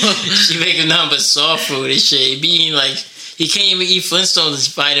 She making nothing but soft food and shit. He be eating like, he can't even eat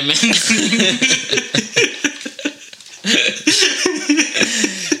Flintstones vitamins.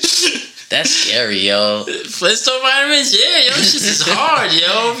 that's scary, yo. Flintstone vitamins? Yeah, yo, shit is hard,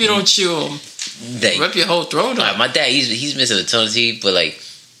 yo, if you don't chew them. Rip your whole throat Like, up. my dad, he's missing a ton of teeth, but like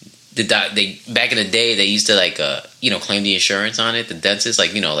they back in the day they used to like claim the insurance on it. The dentist, like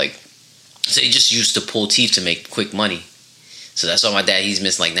so they just used to pull teeth to make quick money. So that's why my dad, he's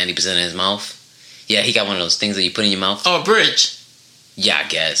missing like 90% of his mouth. Yeah, he got one of those things that you put in your mouth. Oh, a bridge. Yeah, I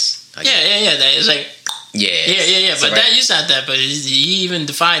guess. Yeah. That is like. Yeah. So But Dad used to have that, but he even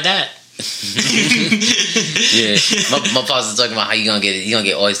defied that. Yeah, my pops was talking about how you gonna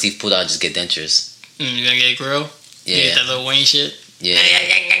get all his teeth pulled out, and just get dentures. You gonna get a grill? Yeah, You get that little Wayne shit? yeah.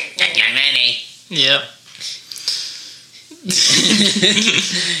 Yep.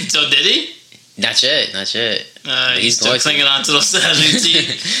 So did he? Not yet. He's still clinging on to those 70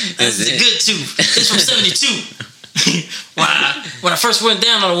 teeth. This is a good tooth. It's from 72. when I first went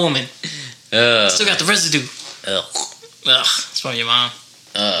down on a woman, still got the residue. Ugh. It's from your mom.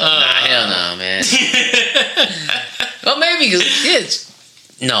 Hell no, man. Well, maybe because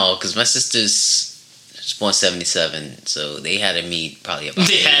because my sister's born 77, so they had to meet probably about.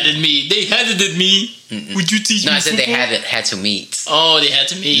 They had to meet. Would you teach me? No, I said football? they had to meet. Oh, they had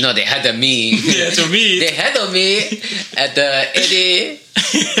to meet. No, they had to meet. They had to meet. They had to meet at the Eddie.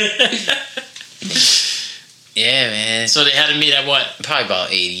 Yeah, man. So they had to meet at what? Probably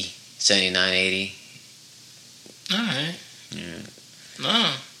about 80, 79, 80. All right. Yeah.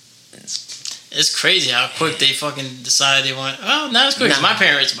 No. It's crazy how quick they fucking decided they want. Oh, not as quick. Nah. My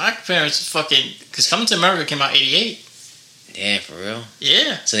parents fucking. Because Coming to America came out 88. Damn, for real.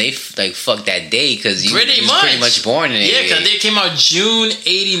 Yeah. So they like fucked that day because you Pretty was pretty much born in 88. Yeah, because they came out June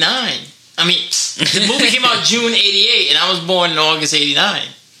 89. I mean, the movie came out June 88, and I was born in August 89.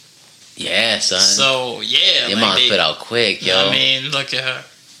 Yeah, son. So, yeah. Your like mom put out quick, yo. I mean, look at her.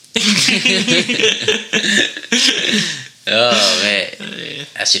 Oh, man. Yeah.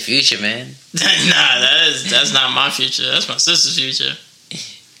 That's your future, man. Nah, that's not my future. That's my sister's future.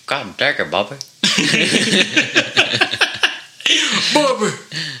 God, darker, Bobber. Barbara.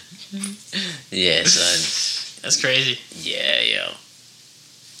 Yeah, son. That's crazy. Yeah, yo.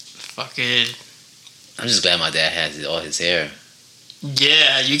 Fucking. I'm just glad my dad has all his hair.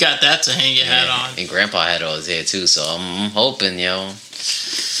 Yeah, you got that to hang your hat on. And Grandpa had all his hair, too, so I'm hoping, yo.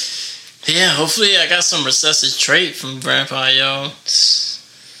 Yeah, hopefully I got some recessive trait from Grandpa, yo.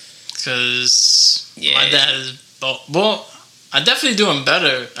 Because my dad is... Well, I'm definitely doing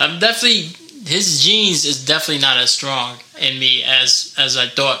better. His genes is definitely not as strong in me as I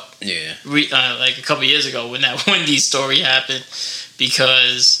thought. Yeah. Like a couple years ago when that Wendy's story happened.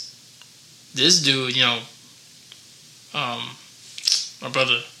 Because this dude, my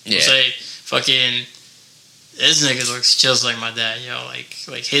brother will say, fucking... This nigga looks just like my dad, yo.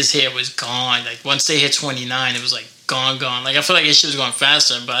 Like his hair was gone. Like once they hit 29, it was like gone. Like I feel like his shit was going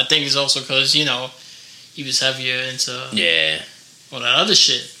faster, but I think it's also because he was heavier into all that other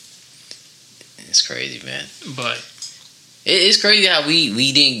shit. It's crazy, man. But it's crazy how we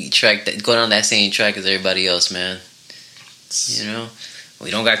didn't go down that same track as everybody else, man.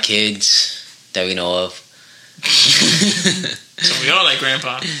 We don't got kids that we know of. So we all like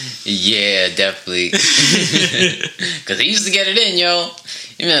Grandpa. Yeah, definitely. Because he used to get it in, yo.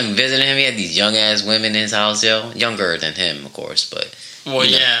 You remember visiting him? He had these young ass women in his house, yo. Younger than him, of course, but. Well,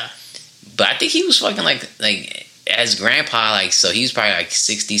 yeah. But I think he was fucking like as Grandpa, like, so he was probably like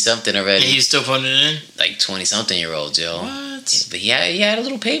 60 something already. And he's still putting it in. Like 20 something year olds, yo. What? But he had a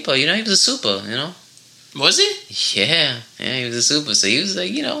little paper, he was a super, Was he? Yeah, he was a super. So he was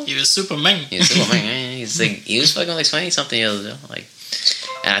like, He was Superman. He was Superman. Man. He was fucking like 20 something years old, like.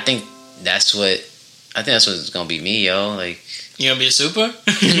 And I think that's what's gonna be me, yo. Like, You gonna be a super?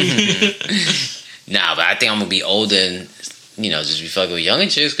 Nah, but I think I'm gonna be older and just be fucking with younger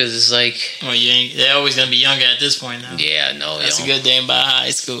chicks because it's like. Well, they're always gonna be younger at this point now. Yeah, I know. That's a good thing about high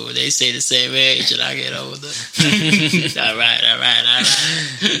school. They stay the same age and I get older. All right.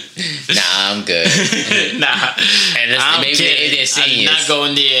 Nah, I'm good. Nah, And maybe they're seniors. I'm not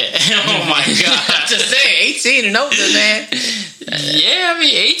going there. Oh my god! Just saying, 18 and older, man. Yeah, I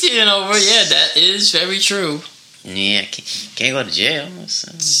mean 18 and over. Yeah, that is very true. Yeah, can't go to jail.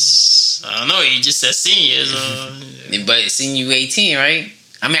 I don't know. You just said seniors. But seeing you 18, right?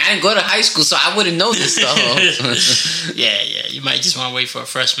 I mean, I didn't go to high school, so I wouldn't know this stuff. Yeah. You might just want to wait for a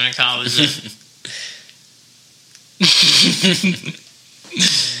freshman in college.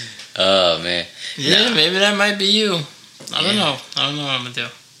 Oh man. Yeah, maybe that might be you. I don't know. I don't know what I'm gonna do.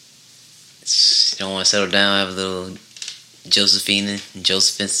 You don't want to settle down, have a little Josephine and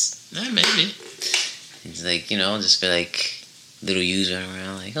Josephus. Yeah, maybe. It's like, just be like little user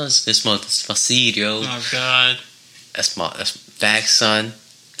around, like, oh, this my seed, yo. Oh God. That's facts, son.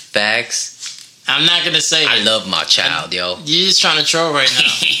 Facts. I'm not gonna say I it. love my child, yo. You're just trying to troll right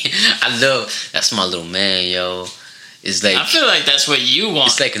now. That's my little man, yo. It's like, I feel like that's what you want.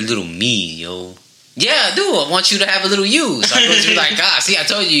 it's like a little me, yo. Yeah, I do. I want you to have a little you. So I'm supposed to be like, see, I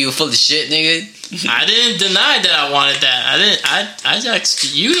told you were full of shit, nigga. I didn't deny that I wanted that. I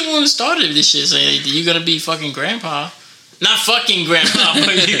just, you the one who started this shit saying you're gonna be fucking grandpa. Not fucking grandpa,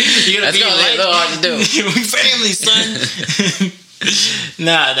 but you're gonna That's be gonna be a little hard to do. family, son.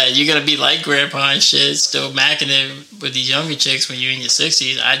 Nah, that you're gonna be like grandpa and shit, still macking it with these younger chicks when you're in your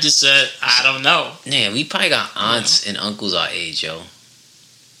 60s. I just said, I don't know. Yeah, we probably got aunts and uncles our age, yo.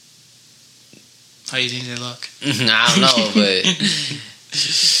 How you think they look? I don't know, but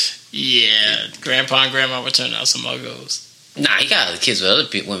yeah, grandpa and grandma would turn out some uggos. nah, he got kids with other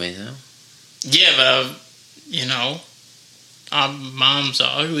women, you know. Yeah, but our moms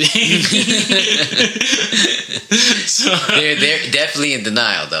are ugly. So, they're definitely in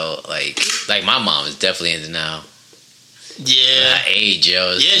denial though. Like my mom is definitely in denial. yeah. Her age,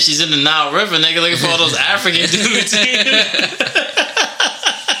 yo. Yeah, she's in the Nile River, nigga, looking for all those African dudes.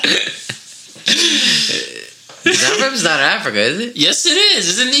 Nile River's not in Africa, is it? Yes, it is.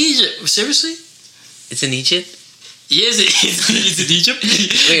 It's in Egypt. Seriously? It's in Egypt. Yes, it's in Egypt.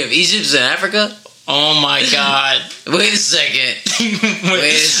 Wait, if Egypt's in Africa? Oh my God. Wait a second.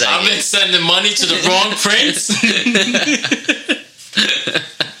 Wait a second. I've been sending money to the wrong prince.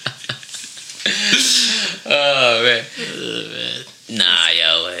 Oh man. Man. Nah,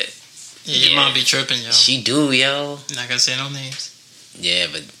 yo. Yeah, your mom be tripping, yo. She do, yo. Not gonna say no names. Yeah,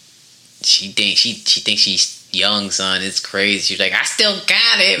 but she thinks she's young, son. It's crazy. She's like, I still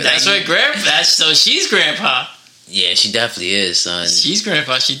got it. That's like, what so she's grandpa. Yeah, she definitely is, son. She's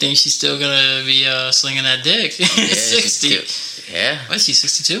grandpa. She thinks she's still gonna be slinging that dick. Yeah, 60. Yeah. What is she,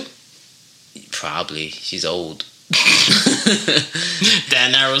 62? Probably. She's old. That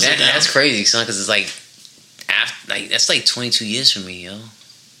narrows it down. That's crazy, son, because it's like that's like 22 years for me, yo.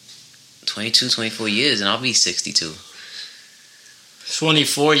 22, 24 years, and I'll be 62.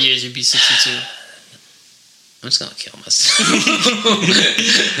 24 years, you'd be 62. I'm just gonna kill myself.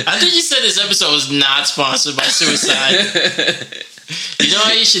 I think you said this episode was not sponsored by suicide. You know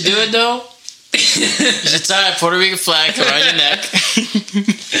how you should do it, though? You should tie a Puerto Rican flag around your neck.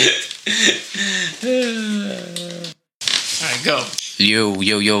 Alright, go. Yo.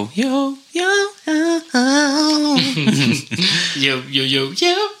 Yo.